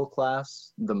middle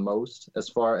class the most as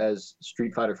far as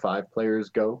Street Fighter V players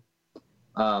go.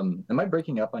 Am I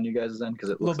breaking up on you guys then? Because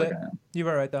it looks like I am. You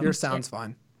were right though. Your sound's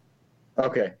fine.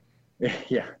 Okay.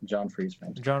 Yeah, John Freeze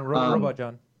frames. John, Robot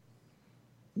John.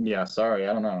 Yeah, sorry.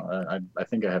 I don't know. I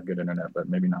think I have good internet, but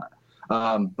maybe not.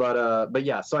 But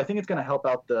yeah, so I think it's going to help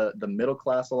out the middle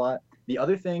class a lot. The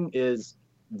other thing is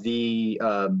the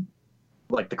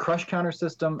like the crush counter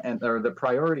system or the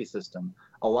priority system.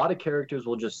 A lot of characters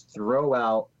will just throw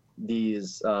out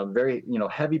these very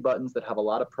heavy buttons that have a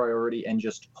lot of priority and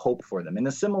just hope for them in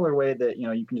a similar way that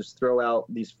you can just throw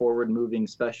out these forward moving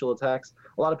special attacks.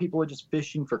 A lot of people are just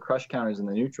fishing for crush counters in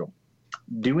the neutral.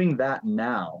 Doing that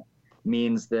now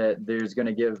means that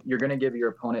you're going to give your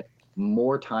opponent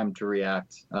more time to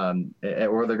react,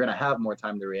 or they're going to have more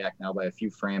time to react now by a few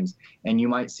frames, and you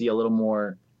might see a little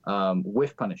more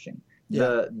whiff punishing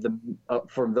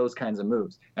for those kinds of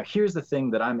moves. Now here's the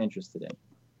thing that I'm interested in.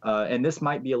 And this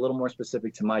might be a little more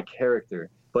specific to my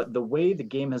character, but the way the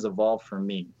game has evolved for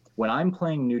me, when I'm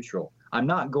playing neutral, I'm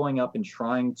not going up and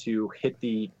trying to hit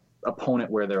the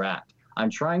opponent where they're at. I'm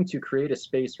trying to create a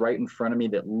space right in front of me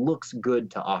that looks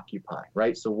good to occupy,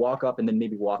 right? So walk up and then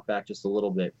maybe walk back just a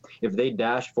little bit. If they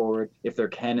dash forward, if they're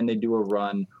and they do a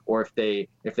run, or if they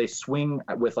swing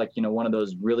with like, you know, one of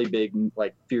those really big,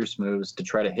 like fierce moves to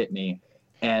try to hit me,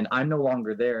 and I'm no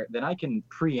longer there, then I can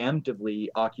preemptively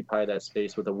occupy that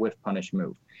space with a whiff punish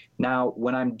move. Now,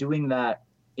 when I'm doing that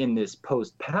in this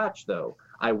post patch though,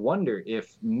 I wonder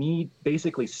if me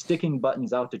basically sticking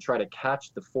buttons out to try to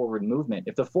catch the forward movement,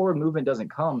 if the forward movement doesn't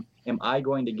come, am I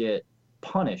going to get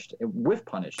punished, whiff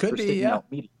punished for sticking out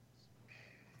mediums?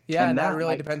 Yeah, and that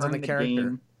really depends on the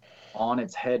character. On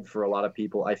its head for a lot of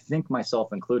people, I think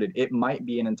myself included. It might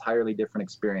be an entirely different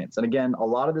experience. And again, a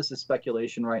lot of this is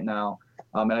speculation right now,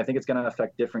 and I think it's going to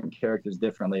affect different characters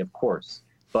differently, of course.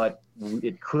 But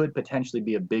it could potentially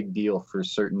be a big deal for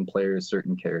certain players,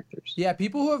 certain characters. Yeah,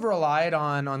 people who have relied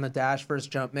on the dash versus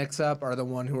jump mix-up are the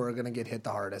one who are going to get hit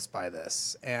the hardest by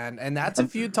this. And that's a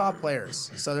few top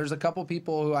players. So there's a couple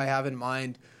people who I have in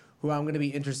mind who I'm going to be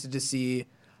interested to see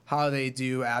how they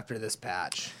do after this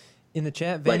patch. In the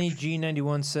chat, Vanny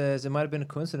G91 says, it might have been a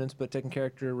coincidence, but Tekken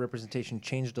character representation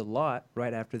changed a lot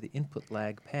right after the input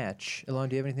lag patch. Elon,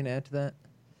 do you have anything to add to that?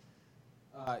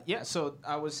 Yeah, so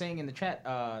I was saying in the chat,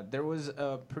 there was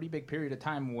a pretty big period of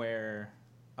time where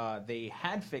they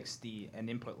had fixed an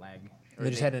input lag.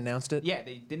 They just hadn't announced it? Yeah,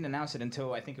 they didn't announce it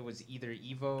until I think it was either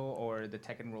EVO or the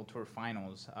Tekken World Tour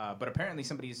Finals. But apparently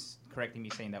somebody's correcting me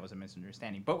saying that was a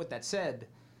misunderstanding. But with that said,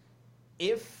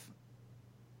 if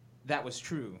that was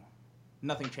true,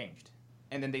 nothing changed.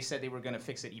 And then they said they were going to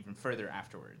fix it even further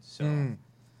afterwards.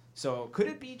 So could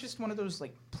it be just one of those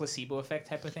like placebo effect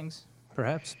type of things?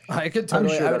 Perhaps. I could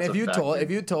totally. Sure if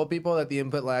you told people that the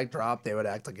input lag dropped, they would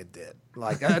act like it did.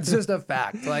 Like that's just a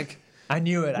fact. Like I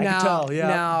knew it. I could tell. Yeah.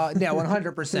 Now,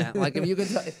 100%. Like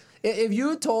if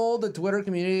you told the Twitter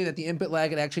community that the input lag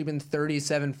had actually been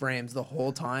 37 frames the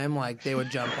whole time, like they would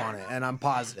jump on it, and I'm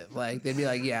positive. Like they'd be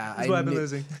like, "Yeah,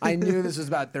 I knew this was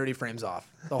about 30 frames off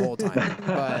the whole time."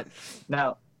 But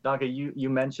now, Donka, you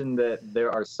mentioned that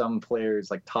there are some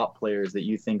players, like top players, that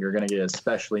you think are going to get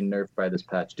especially nerfed by this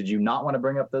patch. Did you not want to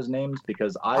bring up those names?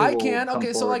 Because I can.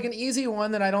 Okay, so like an easy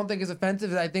one that I don't think is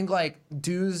offensive is I think like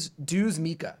Dew's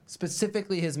Mika,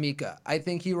 specifically his Mika. I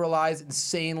think he relies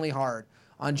insanely hard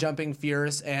on jumping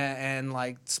fierce and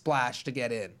like splash to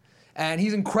get in. And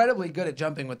he's incredibly good at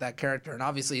jumping with that character, and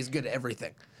obviously he's good at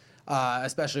everything.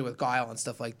 Especially with Guile and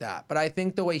stuff like that. But I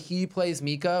think the way he plays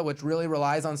Mika, which really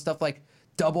relies on stuff like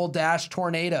double dash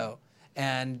tornado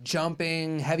and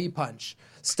jumping heavy punch,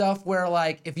 stuff where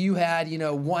like if you had, you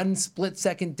know, 1 split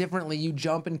second differently, you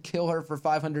jump and kill her for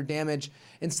 500 damage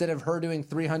instead of her doing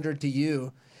 300 to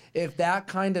you. If that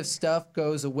kind of stuff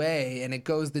goes away and it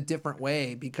goes the different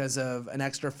way because of an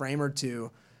extra frame or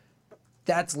two,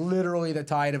 that's literally the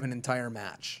tide of an entire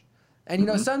match. And you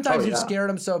know, sometimes you've scared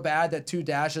them so bad that 2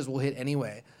 dashes will hit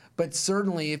anyway. But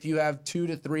certainly if you have 2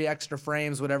 to 3 extra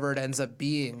frames, whatever it ends up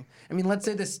being, I mean, let's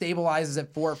say this stabilizes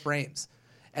at 4 frames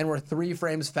and we're 3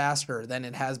 frames faster than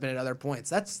it has been at other points.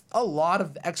 That's a lot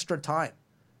of extra time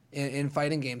in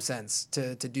fighting game sense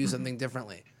to do something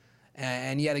differently.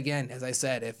 And yet again, as I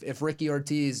said, if Ricky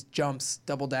Ortiz jumps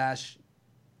double dash,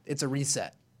 it's a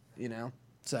reset, you know?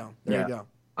 So there you go.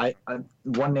 I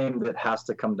one name that has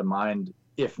to come to mind,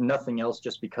 if nothing else,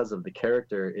 just because of the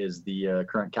character, is the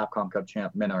current Capcom Cup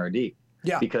champ, Menardi.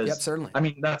 Yeah, because certainly. I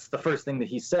mean, that's the first thing that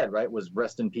he said, right? Was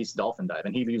 "Rest in peace, Dolphin Dive,"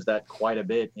 and he used that quite a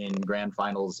bit in grand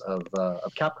finals of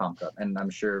Capcom Cup, and I'm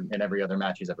sure in every other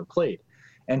match he's ever played.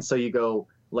 And so you go,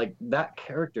 like, that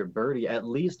character Birdie, at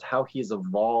least how he's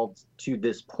evolved to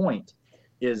this point,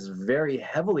 is very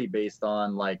heavily based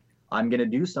on like, I'm gonna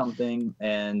do something,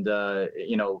 and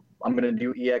you know, I'm gonna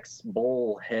do EX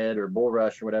bull head or bull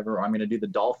rush or whatever, or I'm gonna do the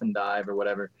dolphin dive or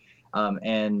whatever,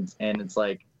 and it's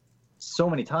like, so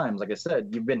many times, like I said,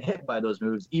 you've been hit by those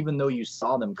moves, even though you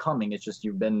saw them coming. It's just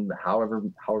you've been however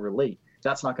late.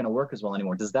 That's not gonna work as well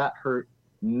anymore. Does that hurt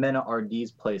Mena RD's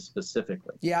play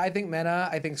specifically? Yeah, I think Mena.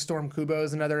 I think Storm Kubo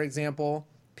is another example.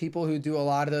 People who do a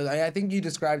lot of those. I think you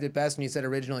described it best when you said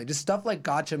originally. Just stuff like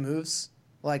gotcha moves.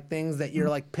 Like things that you're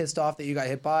like pissed off that you got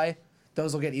hit by,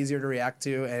 those will get easier to react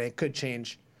to, and it could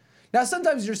change. Now,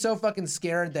 sometimes you're so fucking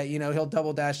scared that, you know, he'll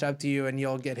double dash up to you and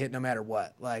you'll get hit no matter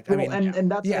what. Like, well, I mean, and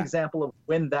that's an example of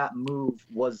when that move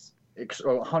was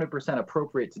 100%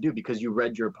 appropriate to do, because you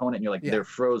read your opponent and you're like, they're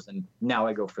frozen. Now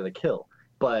I go for the kill.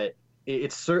 But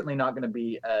it's certainly not going to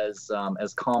be as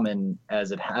common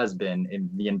as it has been in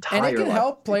the entire. And it can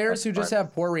help players who just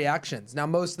have poor reactions. Now,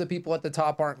 most of the people at the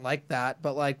top aren't like that,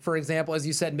 but like, for example, as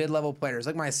you said, mid-level players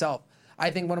like myself, I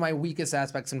think one of my weakest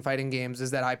aspects in fighting games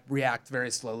is that I react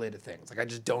very slowly to things. Like I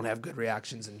just don't have good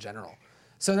reactions in general.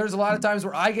 So there's a lot of times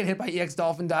where I get hit by EX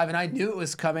Dolphin Dive and I knew it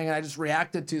was coming and I just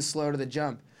reacted too slow to the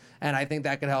jump. And I think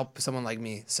that could help someone like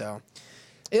me. So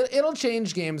it'll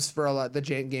change games for a lot, the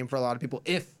game for a lot of people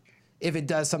if it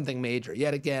does something major.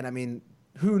 Yet again, I mean,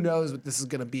 who knows what this is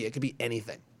going to be? It could be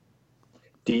anything.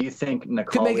 Do you think Could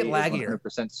make it Necalli is laggier.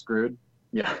 100% screwed?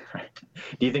 Yeah, right.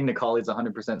 Do you think Necalli's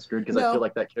 100% screwed? Because I No. feel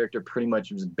like that character pretty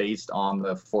much was based on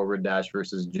the forward dash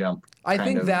versus jump. I kind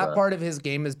think of, that part of his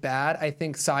game is bad. I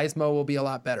think Seismo will be a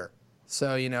lot better.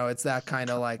 So, it's that kind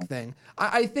of like thing.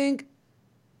 I think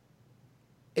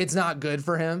it's not good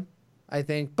for him, I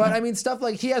think. But I mean, stuff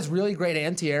like he has really great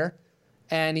anti-air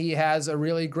and he has a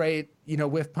really great,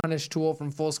 whiff punish tool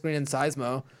from full screen and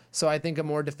Seismo. So I think a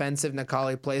more defensive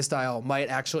Necalli playstyle might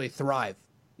actually thrive,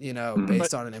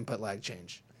 based on an input lag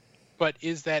change. But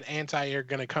is that anti-air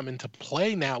going to come into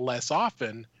play now less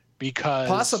often? Because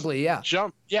Possibly, yeah.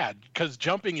 Because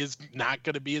jumping is not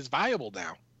going to be as viable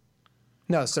now.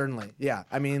 No, certainly. Yeah.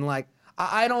 I mean, like,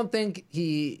 I don't think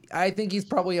I think he's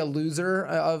probably a loser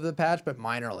of the patch, but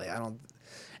minorly.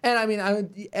 And I mean,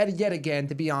 yet again,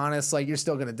 to be honest, like, you're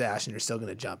still going to dash and you're still going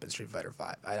to jump in Street Fighter V.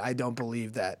 I don't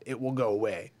believe that it will go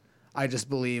away. I just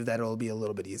believe that it'll be a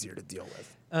little bit easier to deal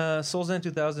with. Soulzan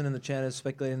 2000 in the chat is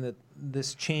speculating that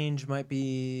this change might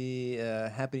be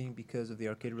happening because of the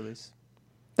arcade release.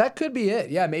 That could be it.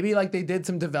 Yeah, maybe like they did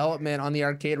some development on the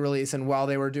arcade release, and while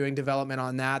they were doing development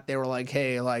on that, they were like,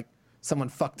 "Hey, like someone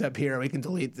fucked up here. We can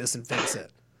delete this and fix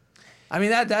it." I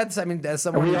mean, as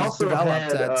someone We who's also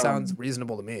developed, had, that sounds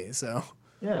reasonable to me. So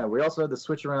Yeah, we also had the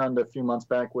switch around a few months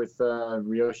back with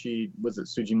Ryoshi, was it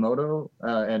Sugimoto,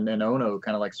 and Ono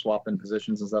kind of like swapping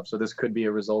positions and stuff. So this could be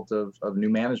a result of new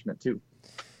management too.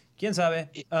 Quién sabe?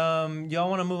 Y'all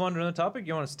want to move on to another topic?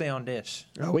 You want to stay on Dish?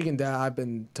 we can. I've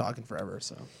been talking forever.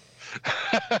 So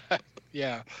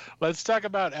Yeah. Let's talk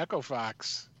about Echo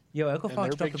Fox. Yo, Echo And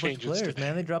Fox their dropped a big bunch of changes players, today.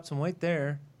 man. They dropped some weight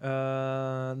there.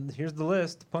 Here's the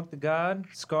list: Punk the God,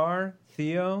 Scar,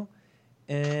 Theo,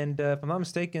 and if I'm not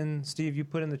mistaken, Steve, you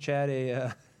put in the chat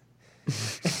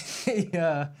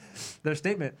their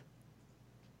statement.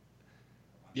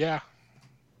 Yeah.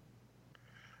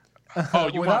 Oh,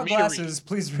 you Without want me to read glasses,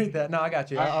 please read that. No, I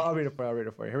got you. I'll read it for you. I'll read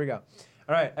it for you. Here we go.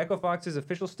 All right. Echo Fox's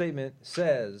official statement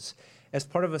says, as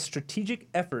part of a strategic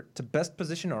effort to best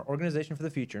position our organization for the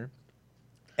future,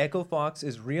 Echo Fox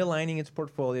is realigning its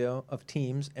portfolio of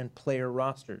teams and player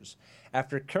rosters.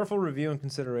 After careful review and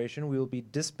consideration, we will be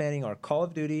disbanding our Call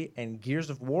of Duty and Gears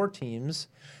of War teams,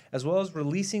 as well as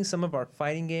releasing some of our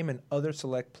fighting game and other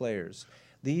select players.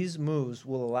 These moves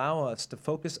will allow us to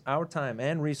focus our time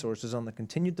and resources on the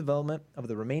continued development of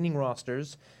the remaining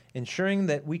rosters, ensuring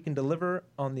that we can deliver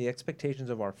on the expectations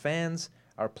of our fans,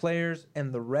 our players,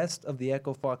 and the rest of the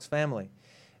Echo Fox family.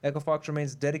 Echo Fox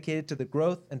remains dedicated to the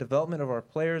growth and development of our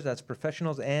players as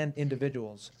professionals and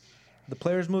individuals. The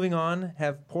players moving on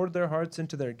have poured their hearts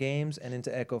into their games and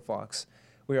into Echo Fox.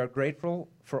 We are grateful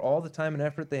for all the time and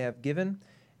effort they have given,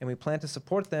 and we plan to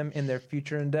support them in their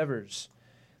future endeavors.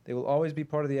 They will always be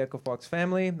part of the Echo Fox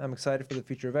family. I'm excited for the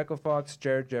future of Echo Fox.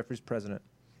 Jared Jeffries, president.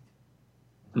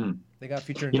 They got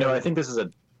future endeavors. I think this is a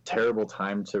terrible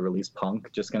time to release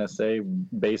Punk, just going to say,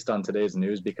 based on today's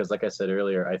news, because like I said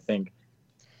earlier, I think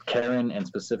Karen, and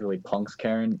specifically Punk's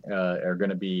Karen, are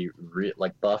going to be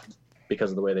buffed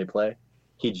because of the way they play.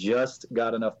 He just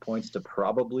got enough points to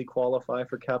probably qualify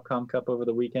for Capcom Cup over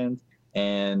the weekend,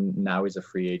 and now he's a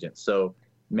free agent. So,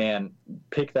 man,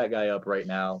 pick that guy up right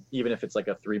now, even if it's like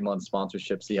a 3-month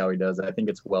sponsorship, see how he does. I think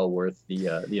it's well worth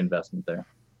the investment there.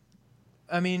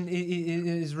 I mean,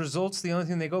 is results the only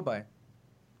thing they go by?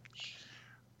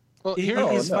 Well,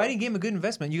 Is fighting game a good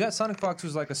investment? You got Sonic Fox,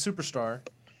 who's like a superstar,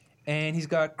 and he's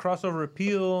got crossover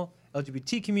appeal,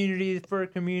 LGBT community, fur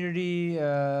community,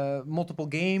 multiple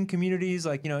game communities.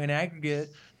 Like, in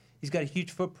aggregate, he's got a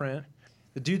huge footprint.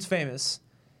 The dude's famous.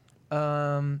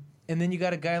 And then you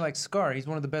got a guy like Scar. He's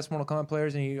one of the best Mortal Kombat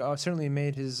players, and he certainly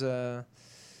made his mark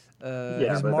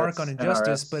on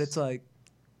Injustice. NRS. But it's like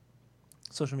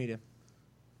social media.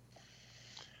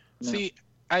 See,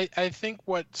 I think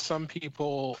what some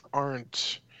people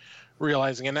aren't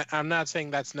realizing, and I'm not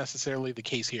saying that's necessarily the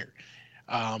case here,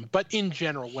 but in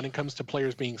general, when it comes to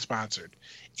players being sponsored,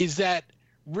 is that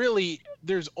really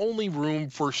there's only room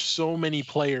for so many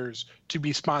players to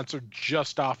be sponsored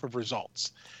just off of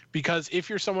results. Because if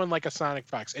you're someone like a Sonic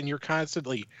Fox and you're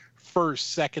constantly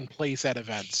first, second place at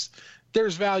events,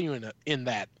 there's value in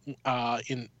that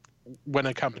when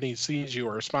a company sees you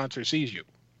or a sponsor sees you.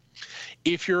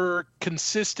 If you're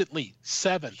consistently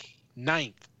 7th,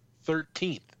 9th,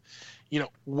 13th,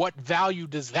 what value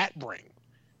does that bring?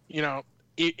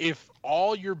 If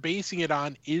all you're basing it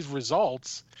on is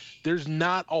results, there's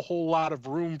not a whole lot of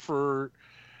room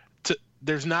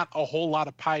there's not a whole lot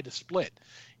of pie to split.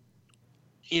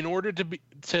 In order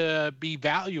to be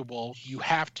valuable, you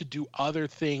have to do other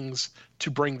things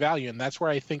to bring value, and that's where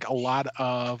I think a lot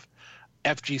of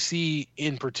FGC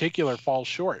in particular falls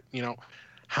short.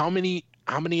 How many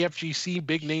FGC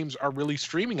big names are really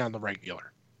streaming on the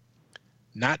regular?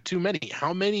 Not too many.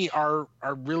 How many are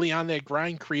really on that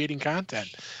grind creating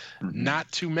content? Mm-hmm.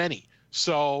 Not too many.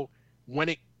 So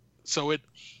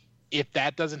if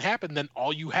that doesn't happen, then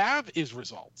all you have is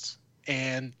results.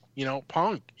 And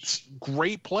Punk,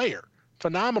 great player,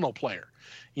 phenomenal player,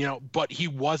 but he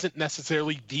wasn't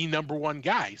necessarily the number one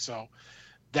guy. So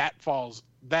that falls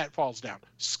down.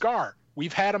 Scar,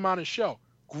 we've had him on a show.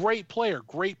 Great player,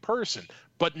 great person,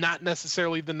 but not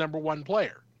necessarily the number one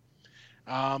player.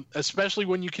 Especially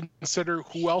when you consider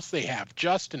who else they have.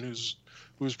 Justin,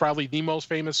 who's probably the most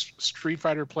famous Street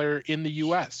Fighter player in the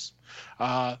U.S.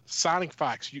 Sonic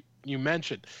Fox, you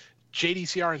mentioned.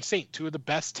 JDCR and Saint, two of the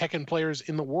best Tekken players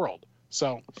in the world.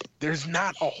 So there's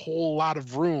not a whole lot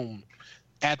of room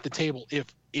at the table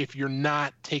if you're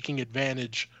not taking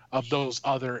advantage of those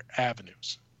other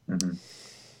avenues. Mm-hmm.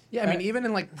 Yeah, I mean, even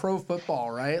in like pro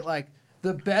football, right? Like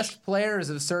the best players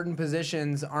of certain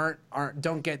positions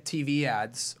don't get TV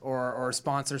ads or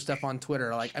sponsor stuff on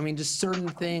Twitter. Like, I mean, just certain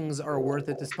things are worth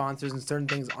it to sponsors and certain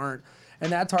things aren't.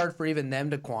 And that's hard for even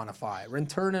them to quantify.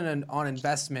 Return on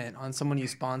investment on someone you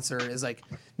sponsor is like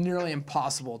nearly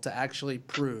impossible to actually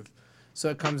prove. So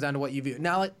it comes down to what you view.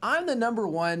 Now, like, I'm the number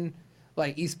one,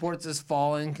 like, esports is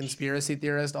falling conspiracy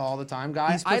theorist all the time,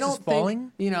 guys. I don't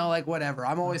think, like, whatever.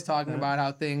 I'm always talking about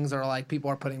how things are like people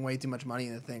are putting way too much money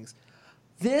into things.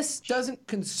 This doesn't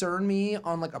concern me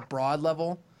on like a broad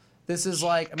level. This is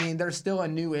like, I mean, they're still a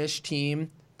new-ish team.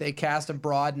 They cast a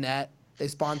broad net. They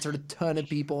sponsored a ton of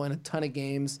people in a ton of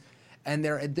games, and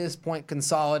they're at this point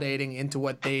consolidating into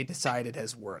what they decided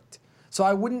has worked. So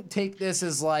I wouldn't take this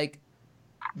as like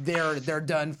they're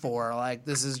done for. Like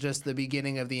this is just the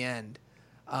beginning of the end.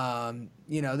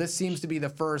 This seems to be the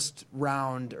first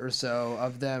round or so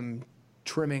of them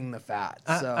trimming the fat.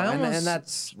 So and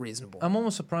that's reasonable. I'm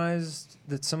almost surprised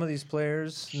that some of these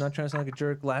players, not trying to sound like a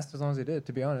jerk, last as long as they did,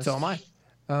 to be honest. So am I.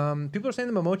 People are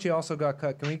saying the Momochi also got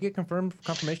cut. Can we get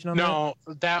confirmation on that? No,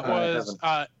 that was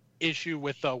issue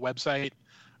with the website.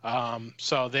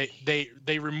 So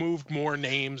they removed more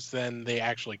names than they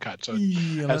actually cut. So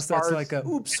unless that's like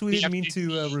oops, we didn't mean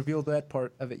to reveal that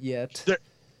part of it yet.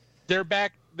 They're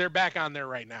back on there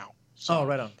right now. So, oh,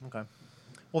 right on. Okay.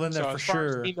 Well, then for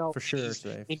sure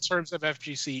safe. In terms of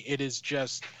FGC, it is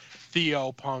just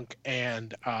Theo, Punk,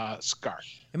 and Scar.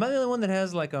 Am I the only one that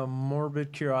has like a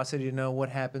morbid curiosity to know what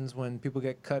happens when people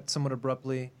get cut somewhat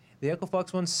abruptly? The Echo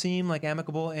Fox ones seem like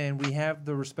amicable, and we have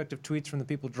the respective tweets from the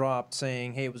people dropped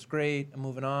saying, hey, it was great, I'm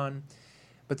moving on.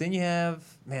 But then you have,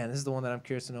 this is the one that I'm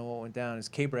curious to know what went down, is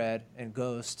K-Brad and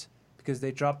Ghost, because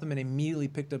they dropped them and immediately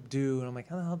picked up Do, and I'm like,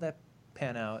 how the hell did that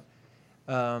pan out?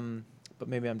 But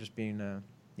maybe I'm just being,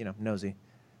 nosy.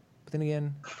 But then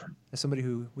again, as somebody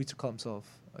who used to call himself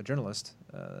a journalist,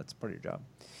 that's part of your job.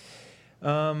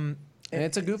 And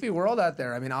it's a goofy world out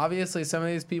there. I mean, obviously, some of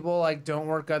these people like don't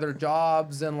work other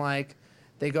jobs, and like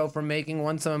they go from making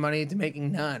one sum of money to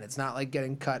making none. It's not like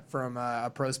getting cut from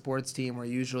a pro sports team where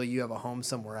usually you have a home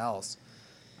somewhere else.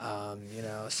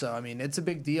 So I mean, it's a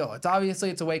big deal.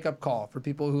 It's a wake up call for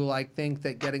people who like think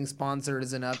that getting sponsored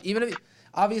is enough. Even if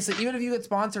you get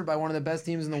sponsored by one of the best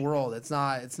teams in the world, it's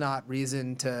not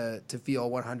reason to feel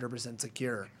 100%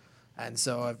 secure. And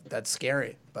so that's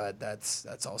scary, but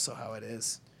that's also how it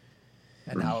is.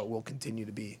 And how it will continue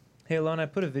to be. Hey, Alon, I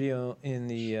put a video in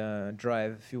the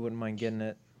drive, if you wouldn't mind getting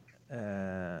it.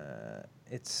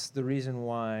 It's the reason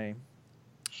why,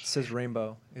 it says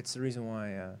Rainbow, it's the reason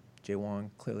why Jay Wong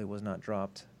clearly was not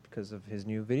dropped, because of his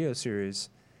new video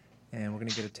series. And we're going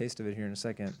to get a taste of it here in a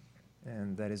second.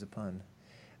 And that is a pun.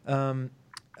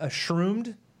 A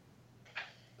shroomed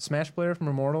Smash player from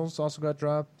Immortals also got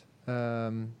dropped. You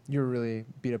were really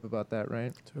beat up about that,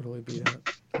 right? Totally beat up.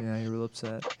 Yeah, you're real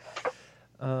upset.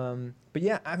 But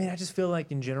yeah, I mean, I just feel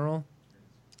like in general,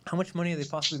 how much money are they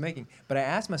possibly making? But I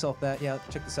asked myself that. Yeah,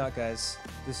 check this out, guys.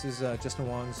 This is Justin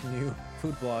Wong's new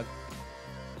food blog.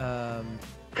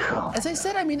 As I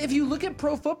said, I mean, if you look at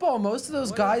pro football, most of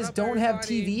those guys don't have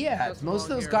TV ads. Most of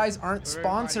those guys aren't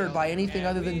sponsored by anything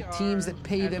other than teams that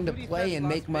pay them to play and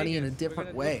make money in a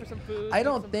different way. I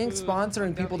don't think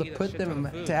sponsoring people to put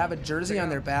them to have a jersey on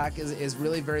their back is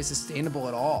really very sustainable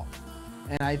at all.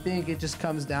 And I think it just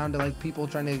comes down to like people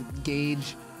trying to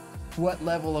gauge what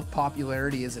level of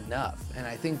popularity is enough? And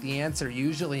I think the answer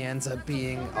usually ends up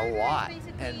being a lot,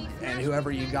 and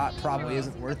whoever you got probably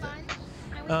isn't worth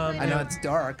it. I know it's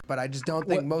dark, but I just don't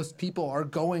think most people are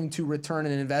going to return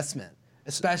an investment,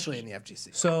 especially in the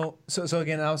FGC. So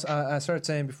again, I started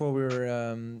saying before we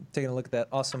were taking a look at that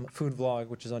awesome food vlog,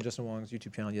 which is on Justin Wong's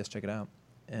YouTube channel. Yes, check it out.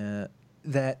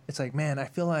 That it's like, man, I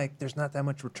feel like there's not that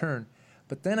much return.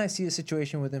 But then I see a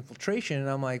situation with infiltration, and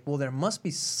I'm like, well, there must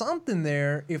be something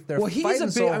there if they're fighting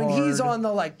so hard. I mean, he's on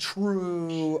the like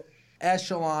true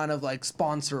echelon of like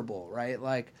sponsorable, right?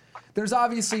 Like, there's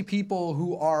obviously people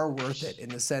who are worth it in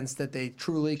the sense that they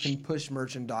truly can push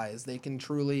merchandise. They can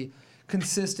truly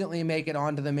consistently make it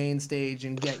onto the main stage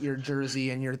and get your jersey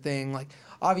and your thing. Like,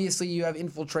 obviously, you have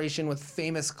infiltration with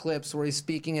famous clips where he's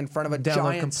speaking in front of a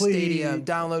giant stadium,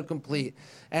 download complete.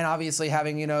 And obviously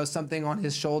having, you know, something on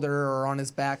his shoulder or on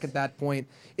his back at that point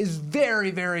is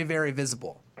very, very, very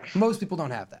visible. Most people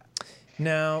don't have that.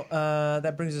 Now,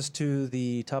 that brings us to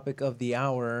the topic of the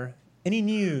hour. Any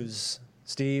news,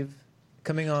 Steve,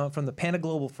 coming on from the Panda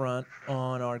Global front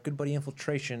on our good buddy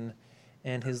Infiltration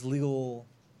and his legal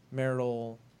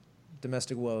marital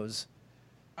domestic woes?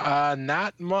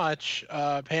 Not much.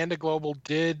 Panda Global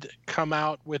did come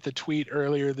out with a tweet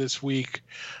earlier this week,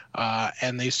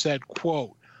 and they said,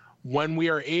 quote, "When we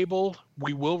are able,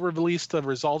 we will release the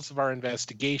results of our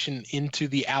investigation into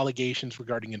the allegations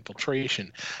regarding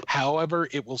infiltration. However,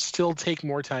 it will still take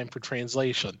more time for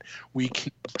translation. We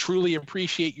truly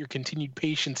appreciate your continued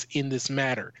patience in this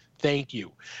matter. Thank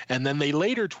you." And then they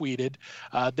later tweeted,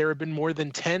 there have been more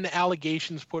than 10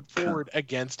 allegations put forward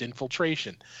against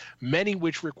infiltration, many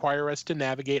which require us to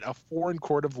navigate a foreign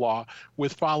court of law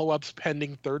with follow-ups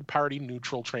pending third-party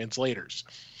neutral translators.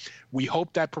 We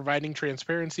hope that providing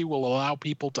transparency will allow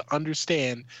people to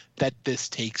understand that this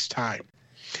takes time.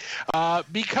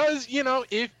 Because, you know,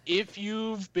 if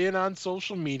you've been on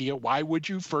social media, why would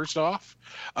you, first off?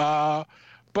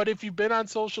 But if you've been on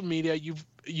social media,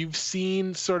 you've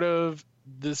seen sort of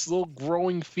this little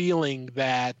growing feeling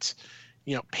that,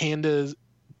 you know,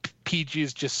 PG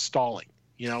is just stalling.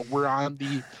 You know, we're on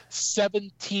the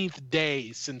 17th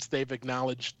day since they've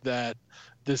acknowledged that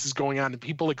this is going on, and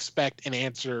people expect an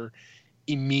answer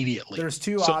immediately. There's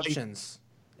two options,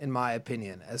 in my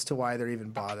opinion, as to why they're even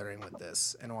bothering with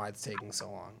this and why it's taking so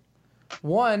long.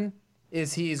 One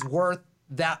is he's worth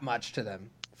that much to them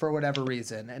for whatever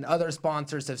reason, and other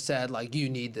sponsors have said, like, you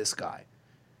need this guy.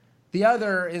 The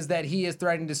other is that he is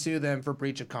threatening to sue them for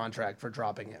breach of contract for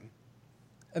dropping him.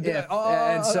 And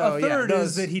so, a third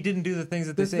is that he didn't do the things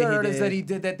that they say he did. The third is that he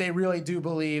did, that they really do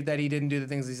believe that he didn't do the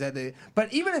things he said.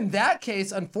 But even in that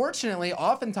case, unfortunately,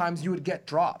 oftentimes you would get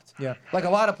dropped. Yeah. Like a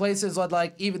lot of places would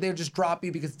they would just drop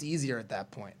you because it's easier at that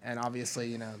point. And obviously,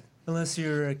 you know. Unless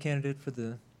you're a candidate for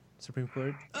the Supreme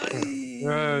Court.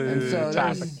 And so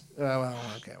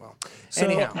So,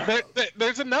 anyhow.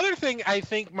 There's another thing I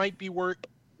think might be worth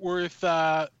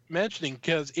mentioning,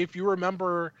 because if you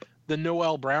remember the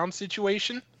Noel Brown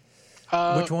situation.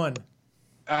 Which one?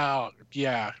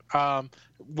 Yeah.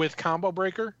 With Combo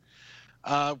Breaker,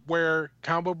 where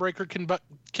Combo Breaker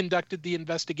conducted the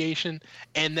investigation,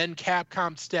 and then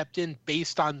Capcom stepped in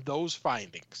based on those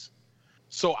findings.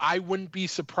 So I wouldn't be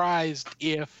surprised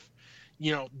if,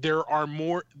 you know,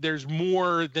 there's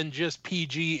more than just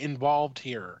PG involved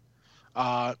here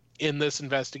in this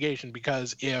investigation,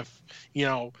 because if, you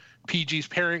know, PG's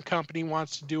parent company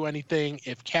wants to do anything,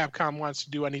 if Capcom wants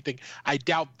to do anything, I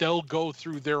doubt they'll go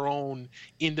through their own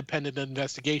independent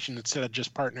investigation instead of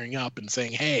just partnering up and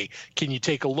saying, hey, can you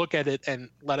take a look at it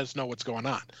and let us know what's going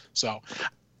on? So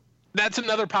that's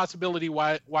another possibility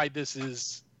why this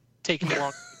is taking longer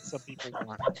than some people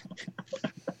want.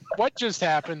 What just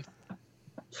happened?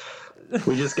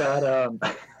 We just got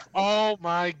Oh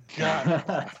my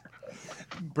God.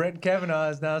 Brett Kavanaugh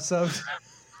is now subbed.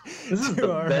 This is the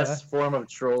best form of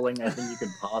trolling I think you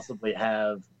could possibly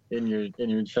have in your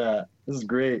chat. This is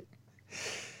great.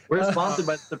 We're sponsored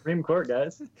by the Supreme Court,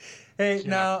 guys. Hey,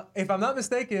 now, if I'm not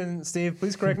mistaken, Steve,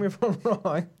 please correct me if I'm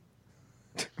wrong.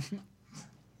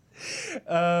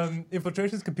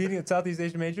 Infiltration's competing at Southeast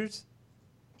Asian Majors?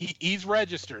 He's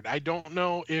registered. I don't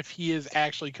know if he is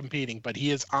actually competing, but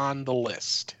he is on the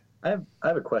list. I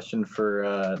have a question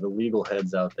for the legal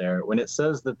heads out there. When it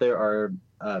says that there are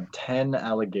 10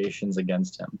 allegations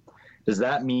against him, does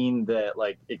that mean that,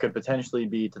 like, it could potentially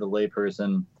be, to the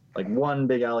layperson, like one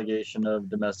big allegation of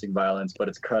domestic violence, but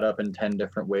it's cut up in 10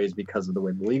 different ways because of the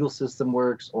way the legal system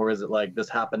works? Or is it like this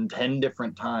happened 10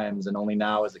 different times and only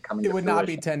now is it coming to fruition? It would not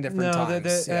be 10 different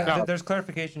times. There's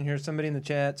clarification here. Somebody in the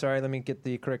chat, sorry, let me get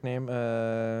the correct name.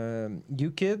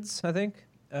 You Kids, I think,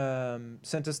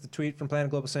 sent us the tweet from Planet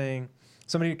Global saying,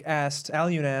 Somebody asked,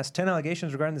 Alyun asked, 10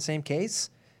 allegations regarding the same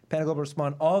case? Panda Global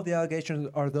respond, all of the allegations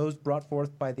are those brought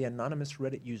forth by the anonymous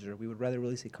Reddit user. We would rather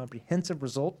release a comprehensive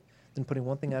result than putting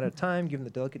one thing at a time, given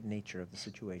the delicate nature of the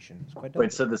situation. It's quite delicate.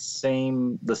 Wait, so the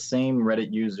same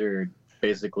Reddit user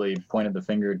basically pointed the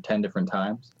finger 10 different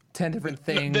times? 10 different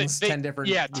things, 10 different...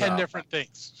 Yeah, 10 different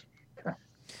things. Okay.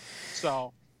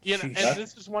 So, you know, Sheesh. and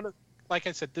this is one of, like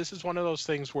I said, this is one of those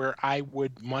things where I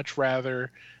would much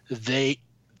rather they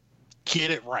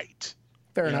get it right.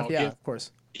 Fair You enough, know, yeah, if- of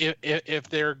course. If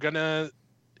they're gonna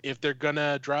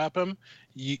drop him,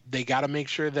 they got to make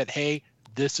sure that, hey,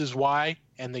 this is why,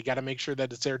 and they got to make sure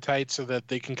that it's airtight so that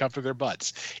they can cover their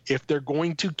butts. If they're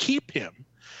going to keep him,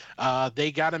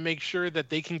 they got to make sure that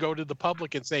they can go to the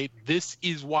public and say, this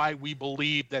is why we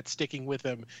believe that sticking with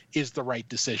him is the right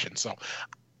decision. So,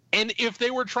 and if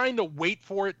they were trying to wait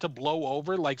for it to blow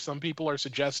over, like some people are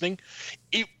suggesting,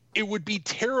 it would be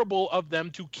terrible of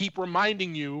them to keep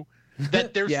reminding you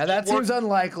that there's Yeah, that seems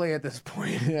unlikely at this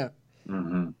point, yeah.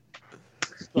 Mm-hmm.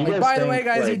 Like, by the way,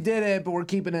 guys, he did it, but we're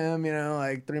keeping him, you know,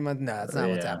 like 3 months. No, that's not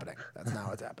what's Yeah. happening. That's not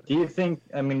what's happening. Do you think,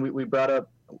 I mean, we brought up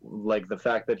like the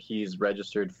fact that he's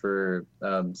registered for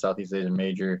Southeast Asian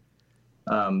Major.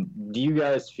 Do you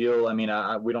guys feel, I mean,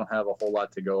 we don't have a whole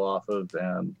lot to go off of,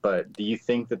 but do you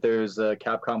think that there's a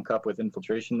Capcom Cup with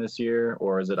Infiltration this year,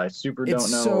 or is it I super don't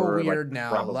It's know? so or, weird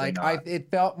now. probably Like, not? it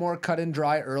felt more cut and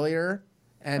dry earlier.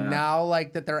 And Yeah. now,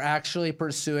 like, that they're actually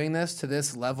pursuing this to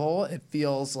this level, it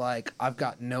feels like I've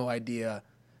got no idea.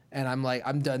 And I'm like,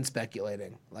 I'm done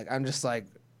speculating. Like, I'm just like,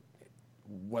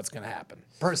 what's going to happen?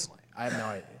 Personally, I have no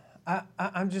idea.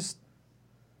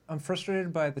 I'm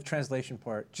frustrated by the translation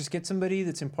part. Just get somebody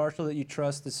that's impartial, that you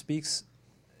trust, that speaks,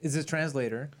 is a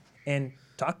translator, and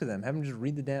talk to them. Have them just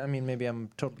read the damn. I mean, maybe I'm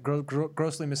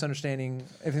grossly misunderstanding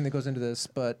everything that goes into this,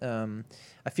 but I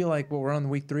feel like we're on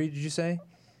week 3. Did you say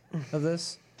of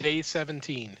this day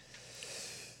 17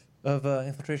 of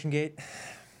Infiltration Gate?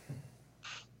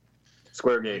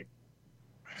 Squaregate.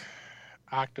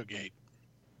 Octogate.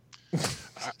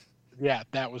 Yeah,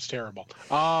 that was terrible.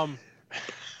 Can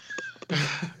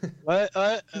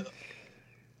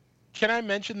I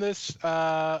mention this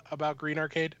about Green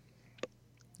Arcade?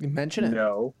 You mention it.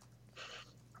 No.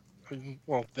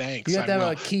 Well, thanks. You have to I have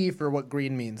will. a key for what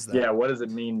green means, though. Yeah, what does it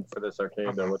mean for this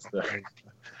arcade, though? What's the...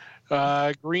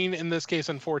 Green in this case,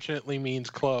 unfortunately, means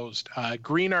closed.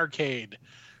 Green Arcade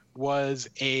was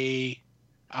a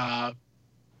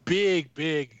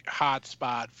big hot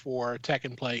spot for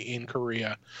Tekken Play in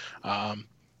Korea.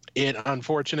 It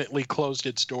unfortunately closed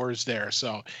its doors there.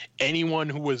 So anyone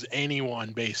who was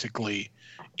anyone basically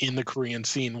in the Korean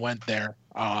scene went there.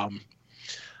 But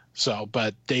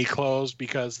they closed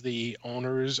because the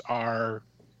owners are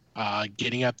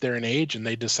getting up there in age, and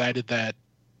they decided that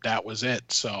was it.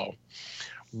 So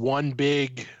one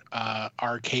big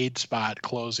arcade spot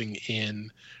closing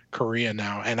in Korea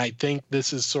now. And I think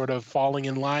this is sort of falling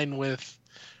in line with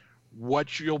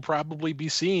what you'll probably be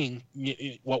seeing,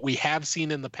 what we have seen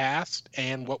in the past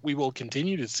and what we will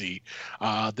continue to see.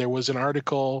 There was an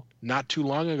article not too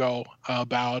long ago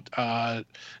about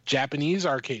Japanese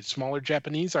arcades, smaller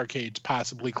Japanese arcades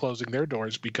possibly closing their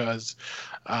doors because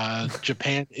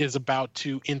Japan is about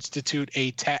to institute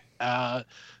a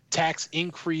tax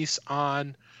increase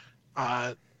on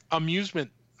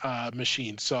amusement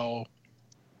machines. So,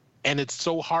 and it's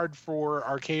so hard for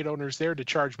arcade owners there to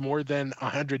charge more than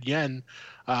 100 yen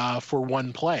for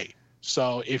one play.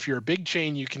 So if you're a big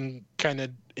chain, you can kind of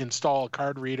install a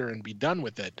card reader and be done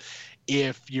with it.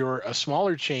 If you're a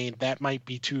smaller chain, that might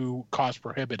be too cost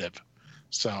prohibitive.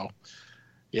 So,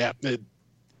 yeah,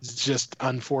 it's just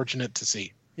unfortunate to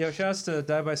see. Yo, shouts to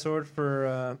Die by Sword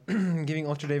for giving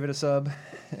Ultra David a sub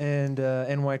and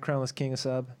NY Crownless King a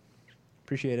sub.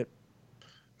 Appreciate it.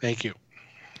 Thank you.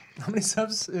 How many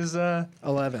subs is 11.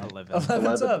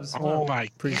 11 subs. Oh my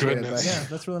Appreciate it, goodness. Yeah,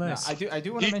 that's really nice. I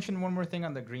do want to mention one more thing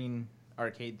on the Green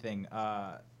Arcade thing.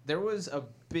 There was a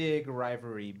big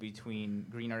rivalry between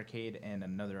Green Arcade and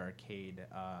another arcade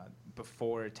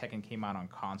before Tekken came out on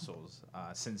consoles.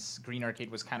 Since Green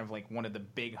Arcade was kind of like one of the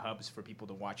big hubs for people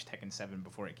to watch Tekken 7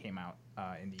 before it came out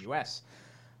in the US.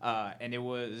 And it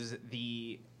was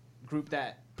the group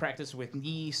that practiced with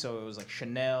Knee, so it was like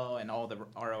Chanel and all the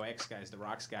ROX guys, the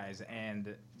Rocks guys,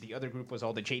 and the other group was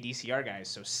all the JDCR guys,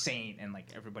 so Saint and like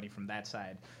everybody from that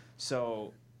side.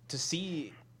 So to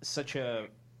see such a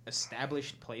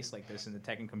established place like this in the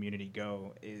Tekken community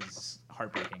go is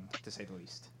heartbreaking, to say the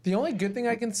least. The only good thing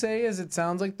I can say is it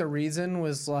sounds like the reason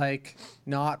was like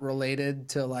not related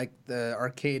to like the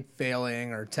arcade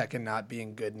failing or Tekken not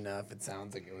being good enough. It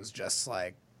sounds like it was just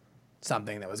like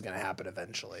something that was going to happen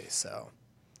eventually. So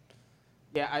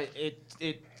Yeah,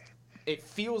 it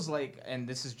feels like, and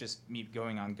this is just me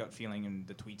going on gut feeling and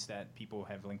the tweets that people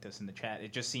have linked us in the chat.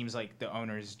 It just seems like the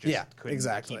owners just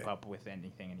couldn't keep up with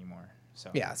anything anymore. So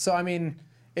yeah, so I mean,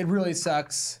 it really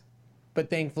sucks, but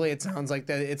thankfully it sounds like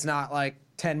that it's not like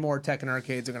 10 more Tekken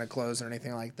arcades are going to close or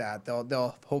anything like that.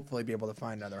 They'll hopefully be able to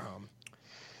find another home.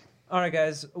 All right,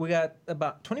 guys, we got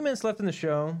about 20 minutes left in the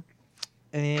show,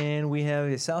 and we have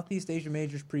a Southeast Asia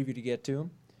Majors preview to get to.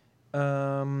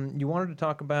 You wanted to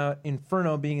talk about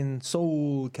Inferno being in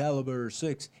Soul Calibur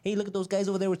 6. Hey, look at those guys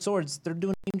over there with swords. They're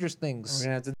doing dangerous things.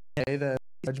 We're going to have to play the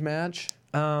judge match.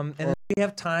 And then we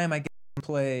have time, I guess, to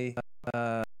play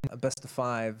a best of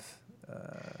 5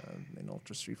 in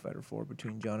Ultra Street Fighter 4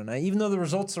 between John and I. Even though the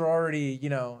results are already,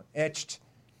 etched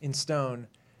in stone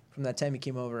from that time he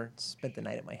came over and spent the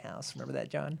night at my house. Remember that,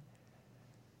 John?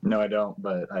 No, I don't,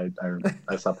 but I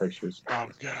saw pictures.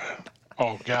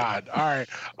 Oh God! All right.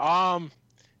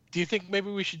 Do you think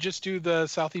maybe we should just do the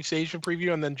Southeast Asian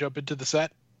preview and then jump into the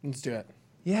set? Let's do it.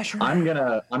 Yeah, sure. I'm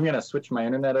gonna switch my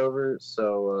internet over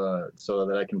so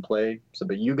that I can play.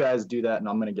 But you guys do that, and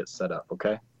I'm gonna get set up.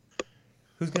 Okay?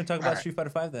 Who's gonna talk about Street Fighter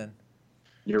 5 then?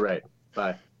 You're right.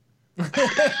 Bye.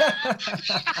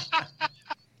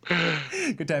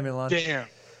 Good time, Milan. Damn.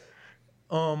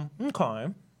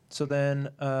 Okay. So then,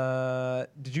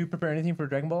 did you prepare anything for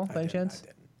Dragon Ball by any chance? I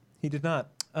didn't. He did not.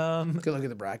 Good look at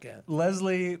the bracket.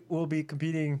 Leslie will be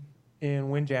competing in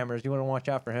Windjammers. You want to watch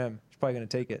out for him. He's probably going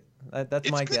to take it.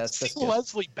 That's my guess. It's good to see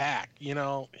Leslie back.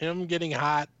 Him getting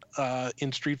hot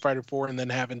in Street Fighter 4 and then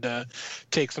having to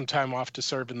take some time off to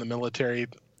serve in the military.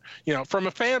 From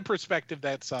a fan perspective,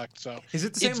 that sucked. So is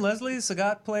it the same Leslie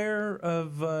Sagat player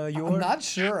of your? I'm not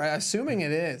sure. I'm assuming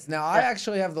it is. Now, I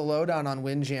actually have the lowdown on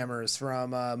Windjammers from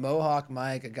Mohawk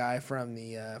Mike, a guy from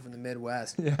the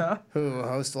Midwest, who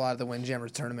hosts a lot of the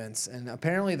Windjammers tournaments. And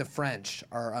apparently, the French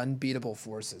are unbeatable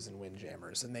forces in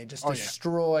Windjammers, and they just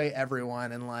destroy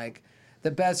everyone. And like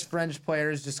the best French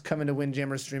players just come into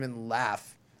Windjammers stream and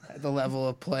laugh at the level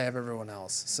of play of everyone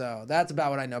else. So that's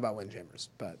about what I know about Windjammers,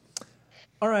 but.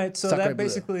 All right, so Sakurai that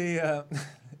basically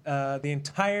the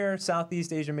entire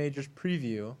Southeast Asia Majors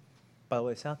preview. By the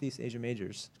way, Southeast Asia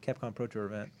Majors Capcom Pro Tour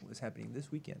event was happening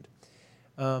this weekend.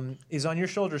 Is on your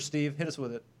shoulders, Steve. Hit us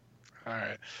with it. All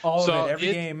right. All of it,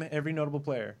 every game, every notable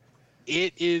player.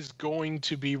 It is going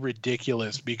to be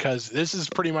ridiculous because this is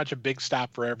pretty much a big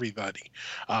stop for everybody.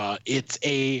 It's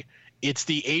the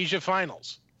Asia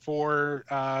Finals for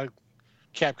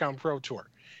Capcom Pro Tour.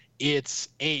 It's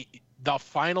the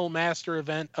final master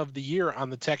event of the year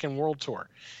on the Tekken World Tour.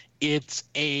 It's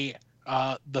the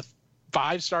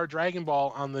 5-star Dragon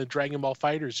Ball on the Dragon Ball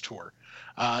Fighters Tour.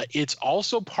 It's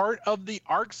also part of the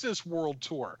ArcSys World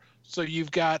Tour. So you've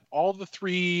got all the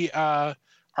 3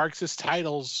 ArcSys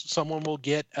titles. Someone will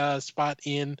get a spot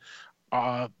in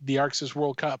the ArcSys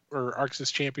World Cup, or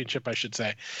ArcSys Championship, I should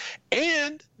say.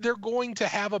 And they're going to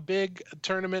have a big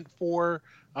tournament for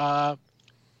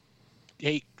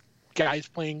guys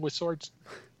playing with swords,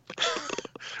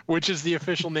 which is the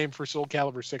official name for Soul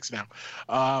Calibur 6 now.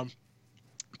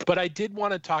 But I did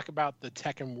want to talk about the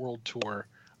Tekken World Tour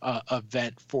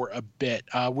event for a bit.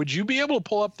 Would you be able to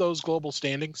pull up those global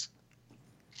standings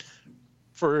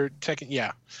for Tekken?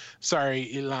 Yeah. Sorry,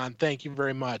 Elon. Thank you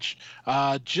very much.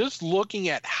 Just looking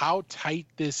at how tight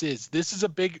this is a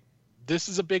big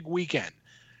weekend.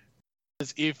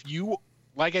 If you,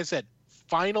 like I said,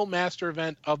 final master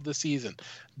event of the season.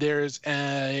 There's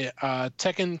a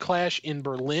Tekken Clash in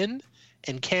Berlin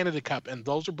and Canada Cup, and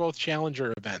those are both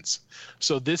challenger events.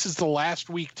 So this is the last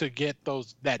week to get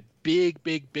that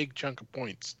big chunk of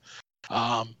points.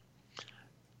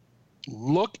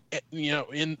 Look at,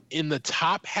 in the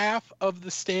top half of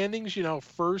the standings,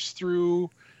 first through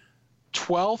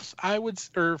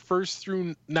 12th, or first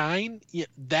through 9,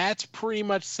 that's pretty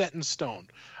much set in stone.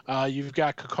 You've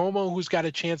got Kokomo, who's got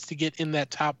a chance to get in that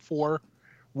top 4,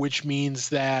 which means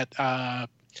that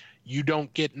you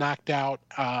don't get knocked out.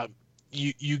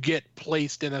 You get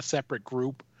placed in a separate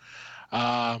group.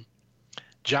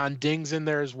 John Ding's in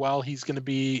there as well. He's going to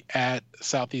be at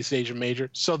Southeast Asia Major.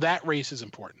 So that race is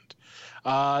important.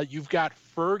 You've got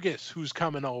Fergus, who's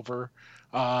coming over,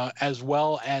 as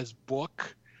well as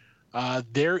Book.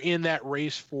 They're in that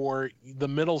race for the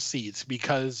middle seeds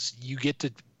because you get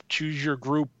to choose your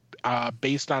group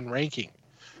based on ranking.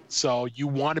 So you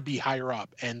want to be higher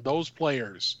up. And those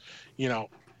players,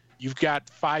 you've got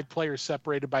 5 players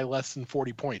separated by less than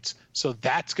 40 points. So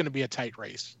that's going to be a tight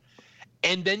race.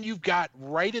 And then you've got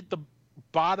right at the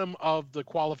bottom of the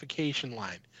qualification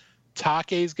line,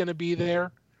 Take is going to be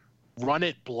there. Run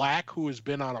It Black, who has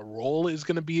been on a roll, is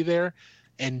going to be there.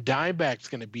 And Dimeback's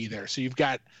going to be there. So you've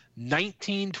got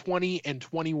 19, 20, and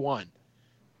 21.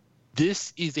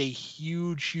 This is a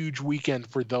huge, huge weekend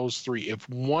for those three. If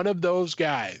one of those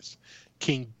guys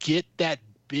can get that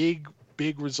big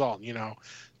result,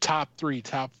 top 3,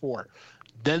 top 4,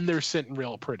 then they're sitting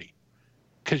real pretty.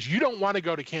 Because you don't want to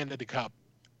go to Canada Cup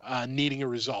needing a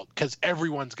result, because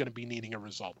everyone's going to be needing a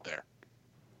result there.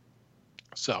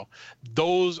 So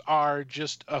those are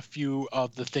just a few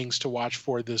of the things to watch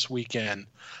for this weekend.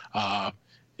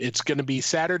 It's going to be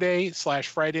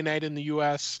Saturday/Friday night in the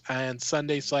U.S. and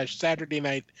Sunday/Saturday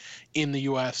night in the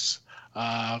U.S.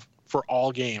 For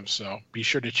all games. So be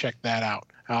sure to check that out.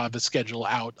 I'll have the schedule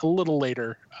out a little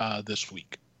later this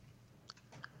week.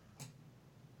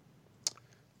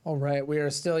 All right, we are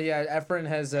still. Efren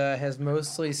has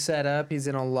mostly set up. He's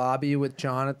in a lobby with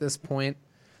John at this point.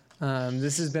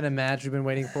 This has been a match we've been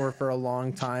waiting for a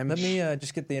long time. Let me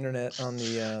just get the internet on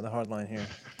the hard line here.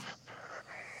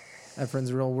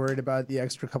 Efren's real worried about the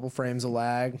extra couple frames of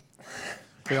lag.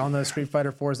 We all know Street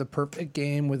Fighter 4 is a perfect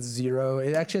game with 0.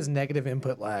 It actually has negative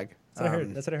input lag.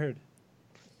 That's what I heard.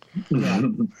 Yeah.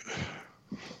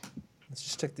 Let's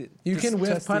just check the. You just can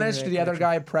whiff test the punish internet the other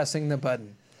connection. guy pressing the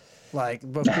button, like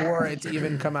before it's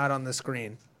even come out on the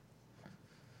screen.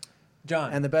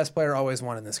 John. And the best player always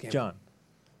won in this game. John.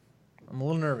 I'm a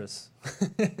little nervous.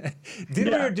 Did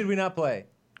we or did we not play?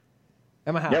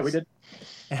 At my house. Yeah, we did.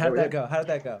 And how we did that did. go? How did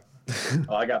that go?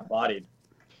 Oh, I got bodied.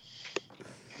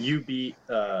 You beat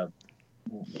my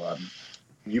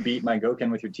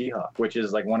Goken with your T-Hawk, which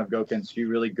is like one of Goken's few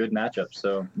really good matchups.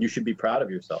 So you should be proud of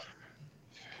yourself.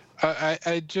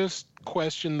 I just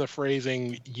question the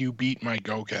phrasing, you beat my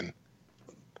Goken.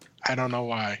 I don't know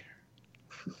why.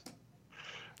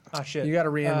 Oh shit! You got to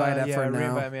reinvite Efren yeah,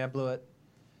 now. reinvite me. I blew it.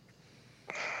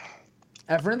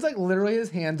 Efren's like literally his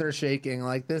hands are shaking.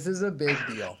 Like this is a big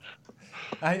deal.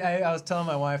 I was telling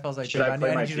my wife, I was like, Should babe, I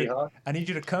play my need you T-Hawk? I need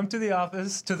you to come to the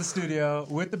office, to the studio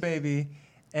with the baby,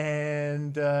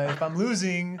 and if I'm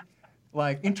losing,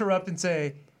 like interrupt and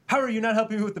say, how are you not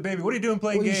helping me with the baby? What are you doing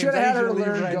playing Well, you games? should have I had need her you to leave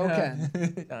learn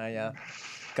right now." Yeah.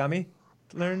 Gami,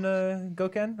 learn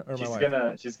Goken or my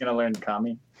wife? She's gonna learn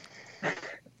Kami.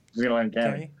 She's gonna learn Kami.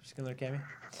 Cammy. She's gonna learn Cammy.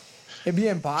 It'd be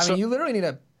impossible. So- You literally need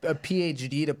a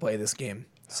PhD to play this game.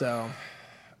 So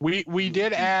We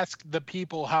did ask the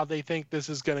people how they think this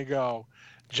is going to go.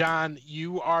 John,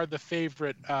 you are the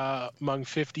favorite among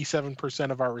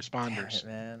 57% of our responders.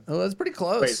 Man. oh, that's pretty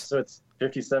close. Wait, so it's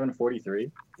 57-43?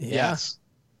 yeah. Yes.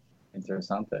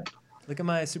 Interessante. Look at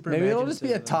my super. Maybe it'll just be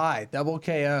a imaginative- tie, double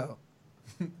KO.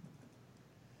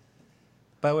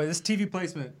 By the way, this TV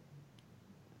placement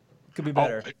could be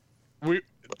better.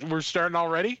 We're starting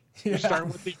already? Yeah. We're starting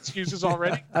with the excuses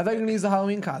already? I thought you were gonna use the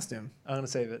Halloween costume. I'm gonna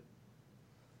save it.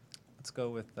 Let's go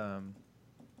with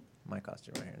my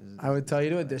costume right here. I would tell you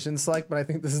to audition select, but I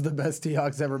think this is the best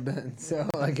T-Hawk's ever been. So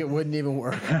like it wouldn't even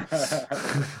work.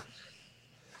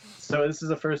 So this is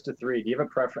a first to 3. Do you have a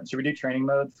preference? Should we do training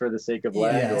mode for the sake of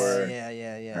lag? Yes. Or...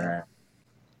 Yeah. All right.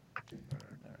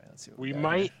 All right, let's see what We got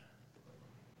might here.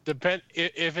 depend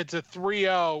if it's a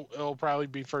 3-0, it'll probably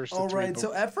be first All to 3. right,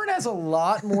 so Efren has a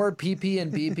lot more PP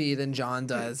and BP than John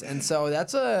does, and so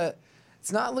it's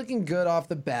not looking good off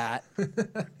the bat.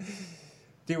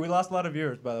 Dude, we lost a lot of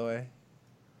viewers, by the way.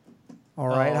 All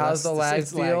right, Oh, how's the lag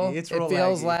it's feel? laggy. It's it real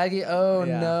feels laggy. Oh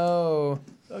Yeah. no.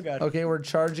 Oh god. Okay, we're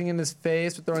charging in his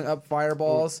face. We're throwing up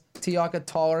fireballs. T-Hawk, a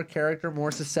taller character,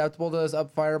 more susceptible to those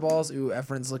up fireballs. Ooh,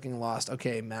 Efren's looking lost.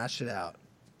 Okay, mash it out.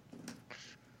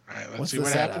 All right, let's What's see the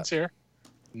what setup? happens here.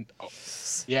 Oh,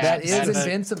 yeah, That is that's-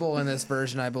 invincible in this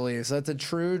version, I believe. So that's a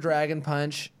true dragon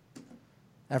punch.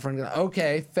 Efren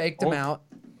gonna faked him Oh. out.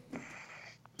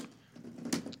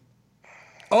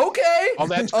 Okay. Oh,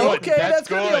 that's good. Okay, that's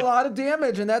gonna be good. a lot of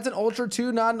damage, and that's an Ultra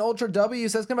 2, not an Ultra W.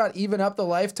 So that's gonna about even up the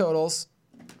life totals.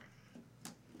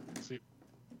 See.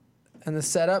 And the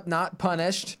setup not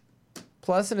punished.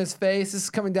 Plus in his face, this is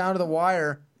coming down to the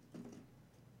wire.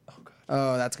 Oh god.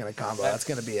 Oh, that's gonna combo. That's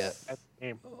gonna be it. That's the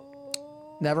game.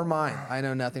 Never mind. I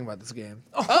know nothing about this game.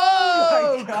 my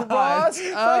Oh, God. crossed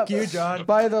up Fuck you, John.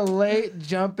 by the late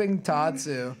jumping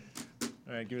Tatsu.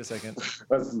 All right, give it a second.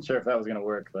 Wasn't sure if that was gonna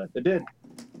work, but it did.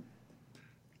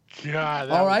 God,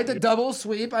 that All was right, the good. double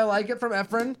sweep. I like it from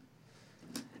Efren.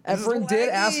 This is Efren did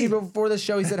ask me laggy. before the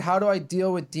show. He said, "How do I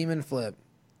deal with Demon Flip?"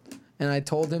 And I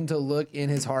told him to look in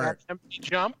his heart. Empty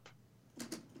jump.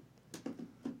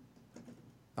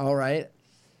 All right.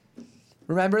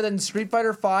 Remember that in Street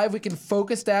Fighter V, we can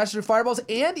focus dash through fireballs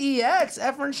and EX.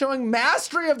 Efren showing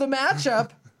mastery of the matchup.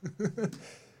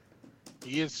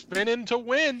 He is spinning to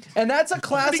win. And that's a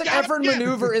classic got Efren him.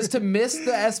 maneuver, is to miss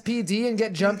the SPD and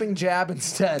get jumping jab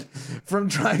instead from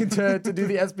trying to do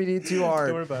the SPD too Don't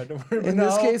worry hard. about it. Don't worry about it. In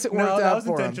this case, it worked that out was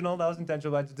for him. intentional. That was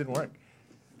intentional. That just didn't work.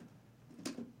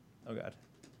 Oh god.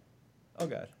 Oh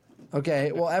god.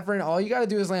 Okay, well, Efren, all you got to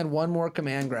do is land one more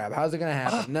command grab. How's it going to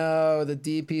happen? No, the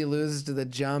DP loses to the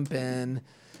jump in.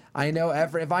 I know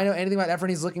Efren. If I know anything about Efren,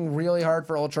 he's looking really hard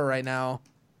for Ultra right now.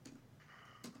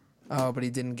 Oh, but he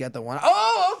didn't get the one.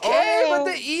 Oh, okay, Oh,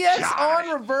 but the EX gosh.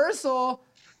 on reversal.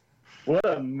 What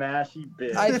a mashy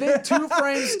bitch. I think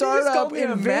 2-frame He just startup called me a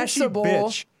mashy invincible.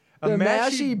 bitch. A The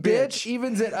mashy mashy bitch bitch.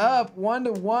 evens it up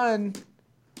 1-1.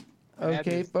 That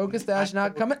Okay, is focus dash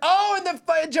not coming. Oh, and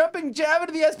the jumping jab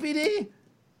into the SPD.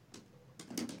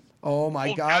 Oh my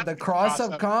Oh, God, the God,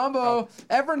 cross-up cross-up. combo.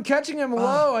 Efren catching him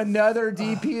low. Another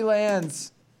DP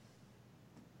lands.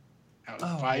 That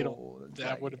was vital. Oh, it's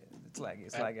That laggy. would have It's laggy.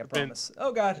 It's that laggy. I would've been- promise.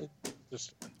 Oh god.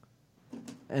 just.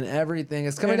 And everything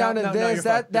is coming Hey, down no, to no, no, this. you're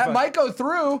That fucked, you're fucked. might go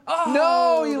through. Oh,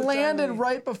 No, he the landed timing.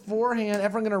 right beforehand.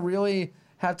 Efren gonna really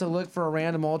have to look for a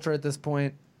random ultra at this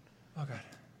point. Oh god.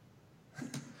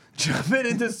 Jumping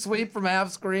into sweep from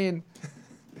half screen.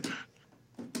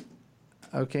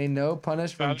 Okay, no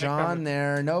punish from Found it John coming.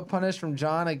 there. No punish from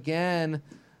John again.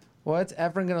 What's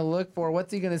Efren gonna look for?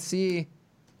 What's he gonna see?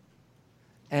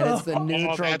 And it's the Oh,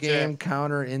 neutral that's game it.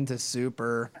 counter into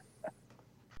super.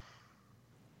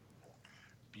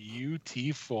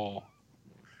 Beautiful.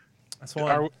 That's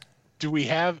one.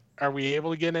 Are we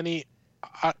able to get any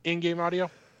in-game audio?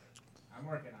 I'm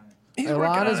working on it.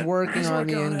 Elon is working He's on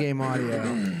the working on it. in-game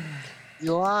audio.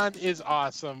 Elon is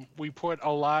awesome. We put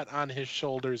a lot on his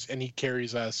shoulders, and he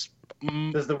carries us.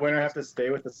 Does the winner have to stay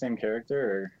with the same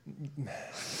character,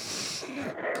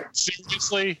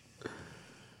 Seriously?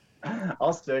 or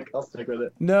I'll stick with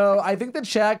it. No, I think the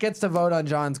chat gets to vote on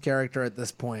John's character at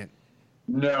this point.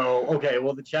 No. Okay.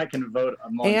 Well, the chat can vote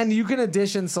amongst And you can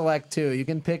edition select too. You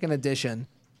can pick an edition.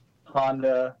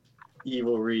 Honda,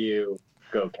 Evil Ryu,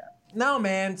 Goken. No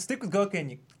man, stick with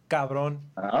Goken, you cabron.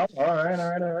 Oh,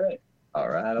 all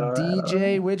right.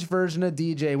 DJ, which version of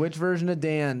DJ? Which version of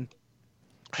Dan?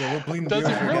 Yeah, we're bleeding Does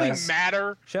beer it here, really guys.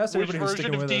 matter Shouts to which everybody who's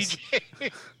version sticking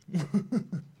of with us.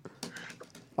 DJ?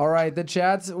 All right, the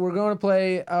chats. We're going to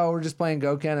play. Oh, we're just playing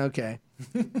Goken. Okay.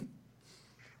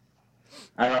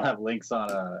 I don't have links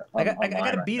on I mine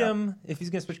gotta right beat now. him if he's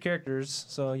gonna switch characters,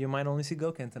 so you might only see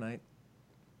Goken tonight.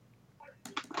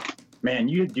 Man,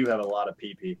 you do have a lot of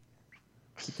PP.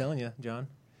 Keep telling you, John.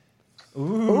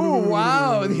 Ooh,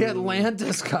 wow, the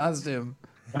Atlantis costume.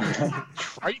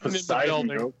 Right in the Poseidon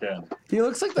building. Goken. He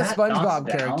looks like the That SpongeBob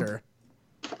knocks down. character.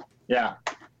 Yeah.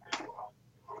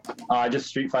 Just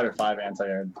Street Fighter 5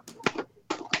 anti-air.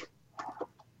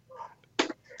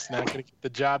 It's not going to get the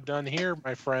job done here,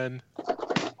 my friend.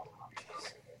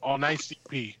 Oh, nice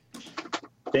CP.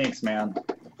 Thanks, man.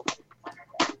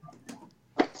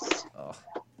 Oh. All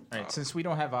right, since we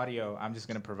don't have audio, I'm just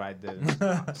gonna provide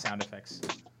the sound effects.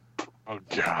 Oh,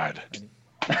 God. Pew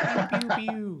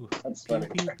pew That's pew funny.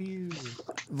 pew pew.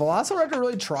 Velociraptor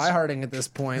really tryharding at this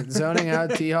point, zoning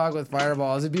out T-Hawk with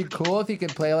fireballs. It'd be cool if he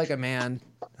could play like a man.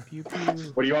 Pew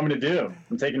pew. What do you want me to do?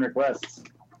 I'm taking requests.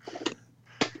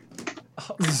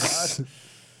 Oh god.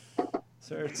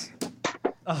 Certs.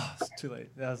 Oh, it's too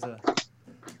late. That was a.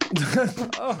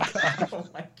 Oh god. Oh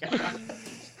my god.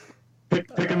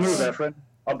 Pick a move, Efren.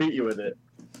 I'll beat you with it.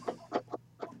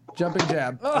 Jumping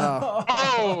jab. Oh.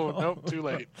 Oh, nope, too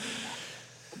late.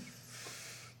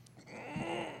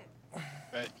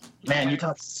 Man, you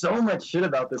talked so much shit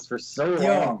about this for so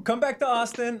Yo, long. come back to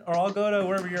Austin, or I'll go to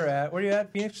wherever you're at. Where you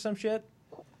at? Phoenix or some shit?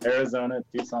 Arizona,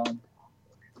 Tucson.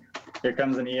 Here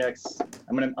comes an EX.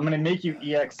 I'm gonna make you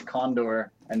EX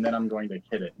Condor, and then I'm going to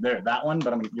hit it. There, that one,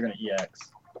 but you're gonna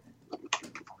EX.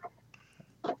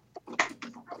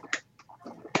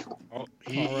 Oh,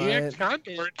 he All right. EX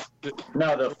Condor.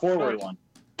 No, the forward one.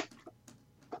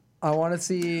 I want to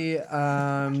see.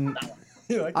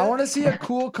 You like I that? want to see a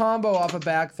cool combo off a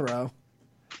back throw.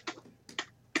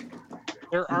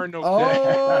 There are no.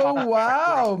 Oh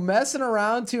wow, messing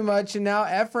around too much, and now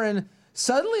Efren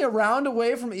suddenly a round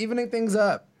away from evening things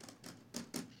up.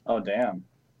 Oh damn,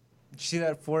 Did you see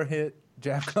that 4-hit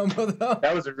jab combo though?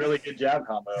 that was a really good jab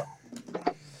combo.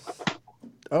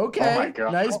 Okay, Oh my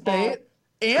God. nice bait.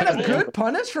 And a good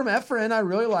punish from Efren. I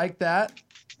really like that.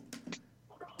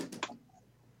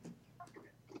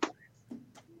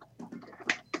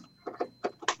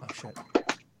 Oh shit.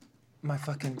 My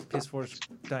fucking PS4's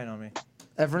dying on me.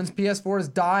 Efren's PS4 is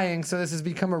dying, so this has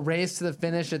become a race to the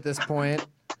finish at this point.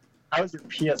 How is your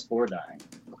PS4 dying?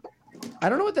 I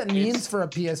don't know what that means for a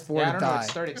PS4 Yeah, I to don't know. die. It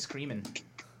started screaming.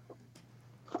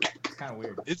 kind of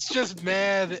weird. It's just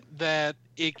mad that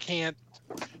it can't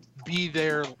be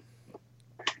there.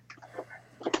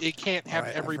 It can't have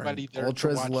Alright, everybody there.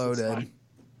 Ultra's to watch loaded. This live.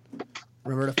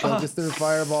 Remember to focus through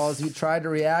fireballs. You tried to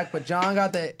react, but John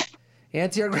got the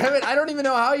anti-air gravity. I don't even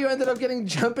know how you ended up getting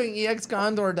jumping EX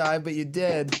Condor dive, but you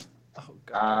did. Oh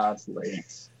god. It's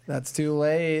late. That's too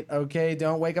late. Okay,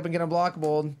 don't wake up and get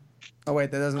unblockable. Oh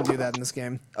wait, that doesn't do that in this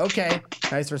game. Okay,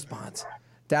 nice response.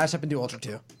 Dash up and do Ultra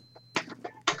 2.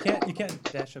 You can't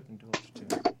dash up and do Ultra 2.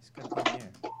 He's got to be in the air.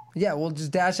 Yeah, we'll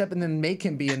just dash up and then make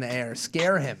him be in the air.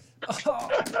 Scare him. Oh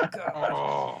god.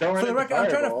 Oh, Don't For the run record, into I'm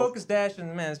trying to fireballs. focus dash,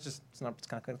 and man, it's not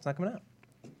coming out.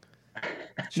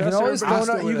 You can always Everybody's phone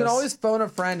still you with can us. always phone a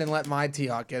friend and let my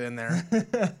T-Hawk get in there.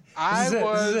 I This is it.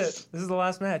 was. This is the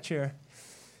last match here.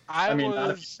 I I mean,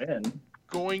 not if was you win.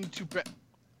 going to bet.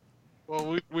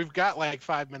 Well, we've got like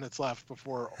 5 minutes left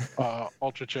before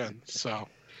Ultra Chen, so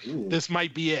Ooh. this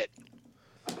might be it.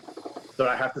 So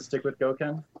I have to stick with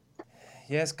Goken?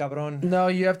 Yes, cabron. No,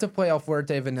 you have to play El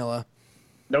Fuerte Vanilla.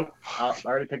 Nope. I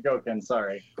already picked Goken.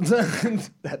 Sorry.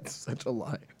 That's such a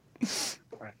lie.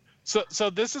 So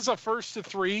this is a first to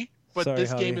 3, but Sorry,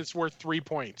 this game Javi. is worth 3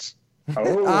 points.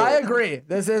 Oh. I agree.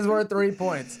 This is worth 3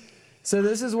 points. So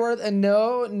this is worth, and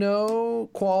no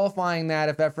qualifying that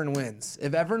if Efren wins.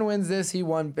 If Efren wins this, he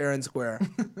won fair and square.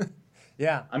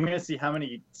 Yeah. I'm gonna see how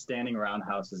many standing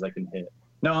roundhouses I can hit.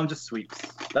 No, I'm just sweeps.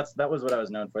 That was what I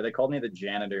was known for. They called me the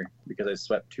janitor because I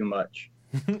swept too much.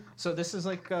 So this is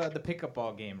like the pickup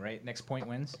ball game, right? Next point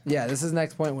wins. Yeah, this is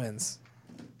next point wins.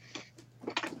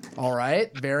 All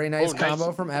right, very nice Oh, nice.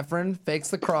 combo from Efren. Fakes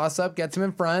the cross up, gets him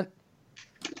in front.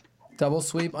 Double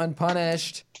sweep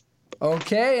unpunished.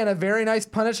 Okay, and a very nice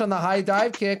punish on the high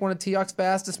dive kick. One of T-Hawk's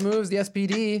fastest moves, the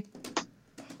SPD.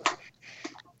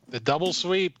 The double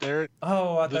sweep there.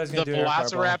 Oh, I thought The, I was gonna the do air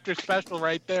fireball. Velociraptor special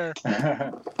right there.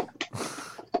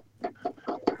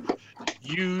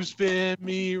 You spin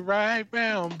me right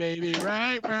round, baby,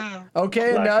 right round.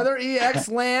 Okay, Right. another EX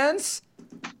lands.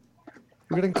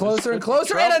 We're getting closer and with the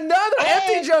closer, jump. and another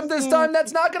empty Oh! jump this time.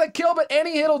 That's not gonna kill, but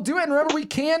any hit will do it. And remember, we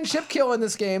can chip kill in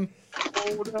this game.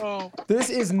 Oh no. This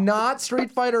is not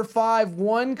Street Fighter V.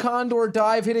 One Condor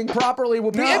dive hitting properly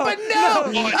will be it, but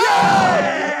no! no.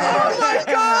 Oh my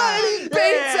god! He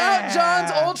baits out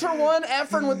John's Ultra 1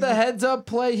 Efren with the heads up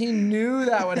play. He knew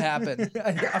that would happen.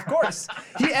 Of course.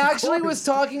 He actually was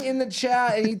talking in the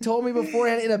chat, and he told me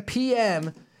beforehand in a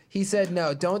PM, he said,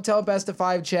 no, don't tell Best of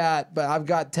 5 chat, but I've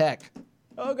got tech.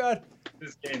 Oh god.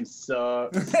 This game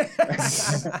sucks.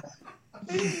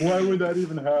 Why would that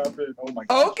even happen? Oh my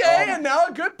god. Okay, and now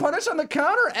a good punish on the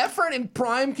counter. Effort in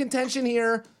prime contention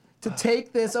here to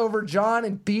take this over John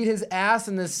and beat his ass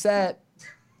in this set.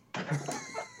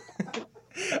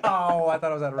 Oh, I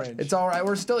thought I was out of range. It's all right.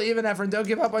 We're still even, Efren. Don't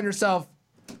give up on yourself.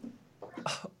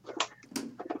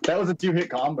 That was a 2-hit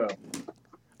combo.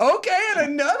 Okay,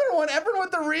 and another one. Efren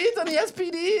with the reads on the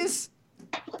SPDs.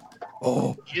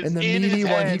 Oh, It's and the in his meaty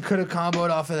one. He head. could have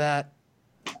comboed off of that.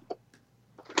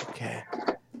 Okay.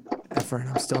 Efren,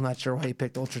 I'm still not sure why he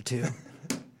picked Ultra 2.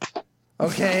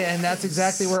 Okay, and that's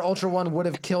exactly where Ultra 1 would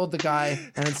have killed the guy,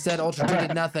 and instead Ultra 2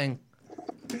 did nothing.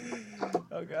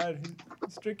 Oh god,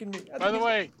 he's tricking me. By the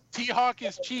way, T-Hawk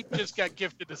is cheap. Just got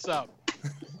gifted a sub.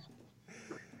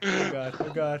 Oh god, oh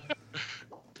god.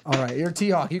 All right, you're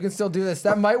T-Hawk. You can still do this.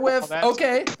 That might whiff. that's-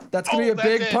 Okay, that's going to be a that's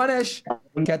big it. punish.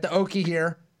 Get the Oki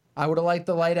here. I would have liked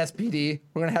the light SPD.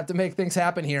 We're going to have to make things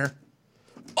happen here.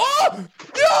 Oh!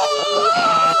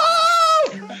 No!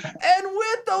 And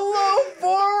with the low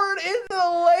forward into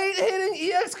the late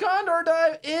hitting EX Condor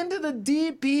dive into the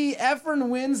DP, Efren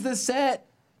wins the set.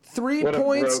 3 What a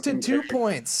points to broken 2 picture.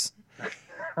 points.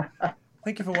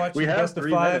 Thank you for watching We have Best of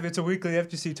 3 5. minutes. It's a weekly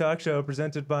FGC talk show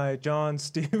presented by John,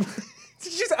 Steve.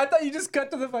 I thought you just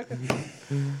cut to the fucking. So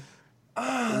anyway,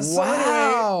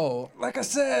 Wow. like I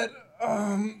said,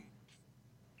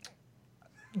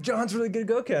 John's really good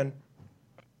at Goken.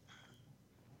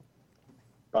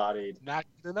 Bodied. Not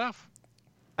good enough.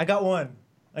 I got one.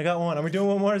 Are we doing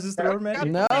one more? Is this the rubber match?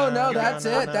 No, that's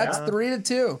no, it. no, That's no. 3 to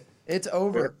 2. It's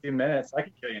over. 2 minutes. I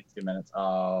could kill you in 2 minutes.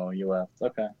 Oh, you left.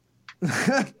 Okay.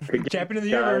 Good game, Champion of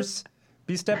the guys. universe.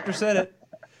 B Stepter said it.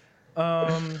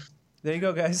 There you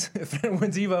go, guys. If it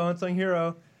wins Evo, Unsung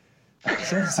Hero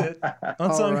says it.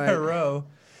 Unsung right. Hero.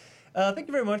 Thank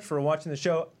you very much for watching the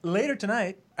show. Later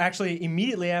tonight, actually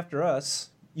immediately after us,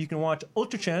 you can watch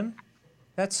Ultra Chen.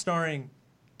 That's starring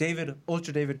David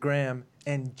Ultra David Graham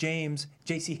and James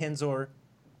JC Hensor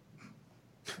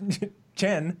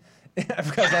Chen. I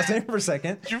forgot his last name for a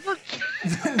second. You were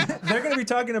They're going to be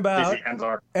talking about DC hands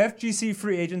are. FGC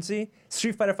free agency,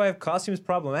 Street Fighter V costumes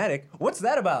problematic. What's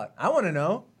that about? I want to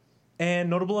know. and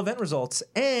notable event results.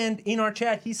 And in our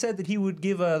chat, he said that he would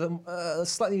give a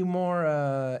slightly more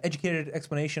educated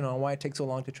explanation on why it takes so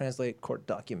long to translate court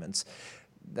documents.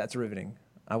 That's riveting.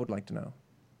 I would like to know.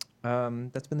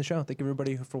 That's been the show. Thank you,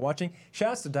 everybody, for watching.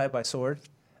 Shouts to Die by Sword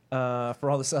for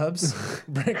all the subs.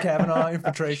 Brent Kavanaugh,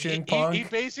 Infiltration, Punk. He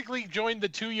basically joined the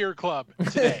 2-year club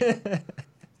today.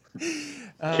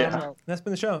 That's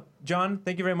been the show. John,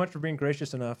 thank you very much for being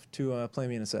gracious enough to play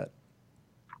me in a set.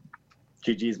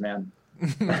 GG's, man.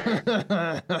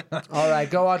 All right,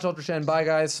 go watch Ultra Shen. Bye,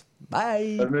 guys.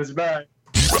 Bye.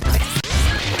 Bye.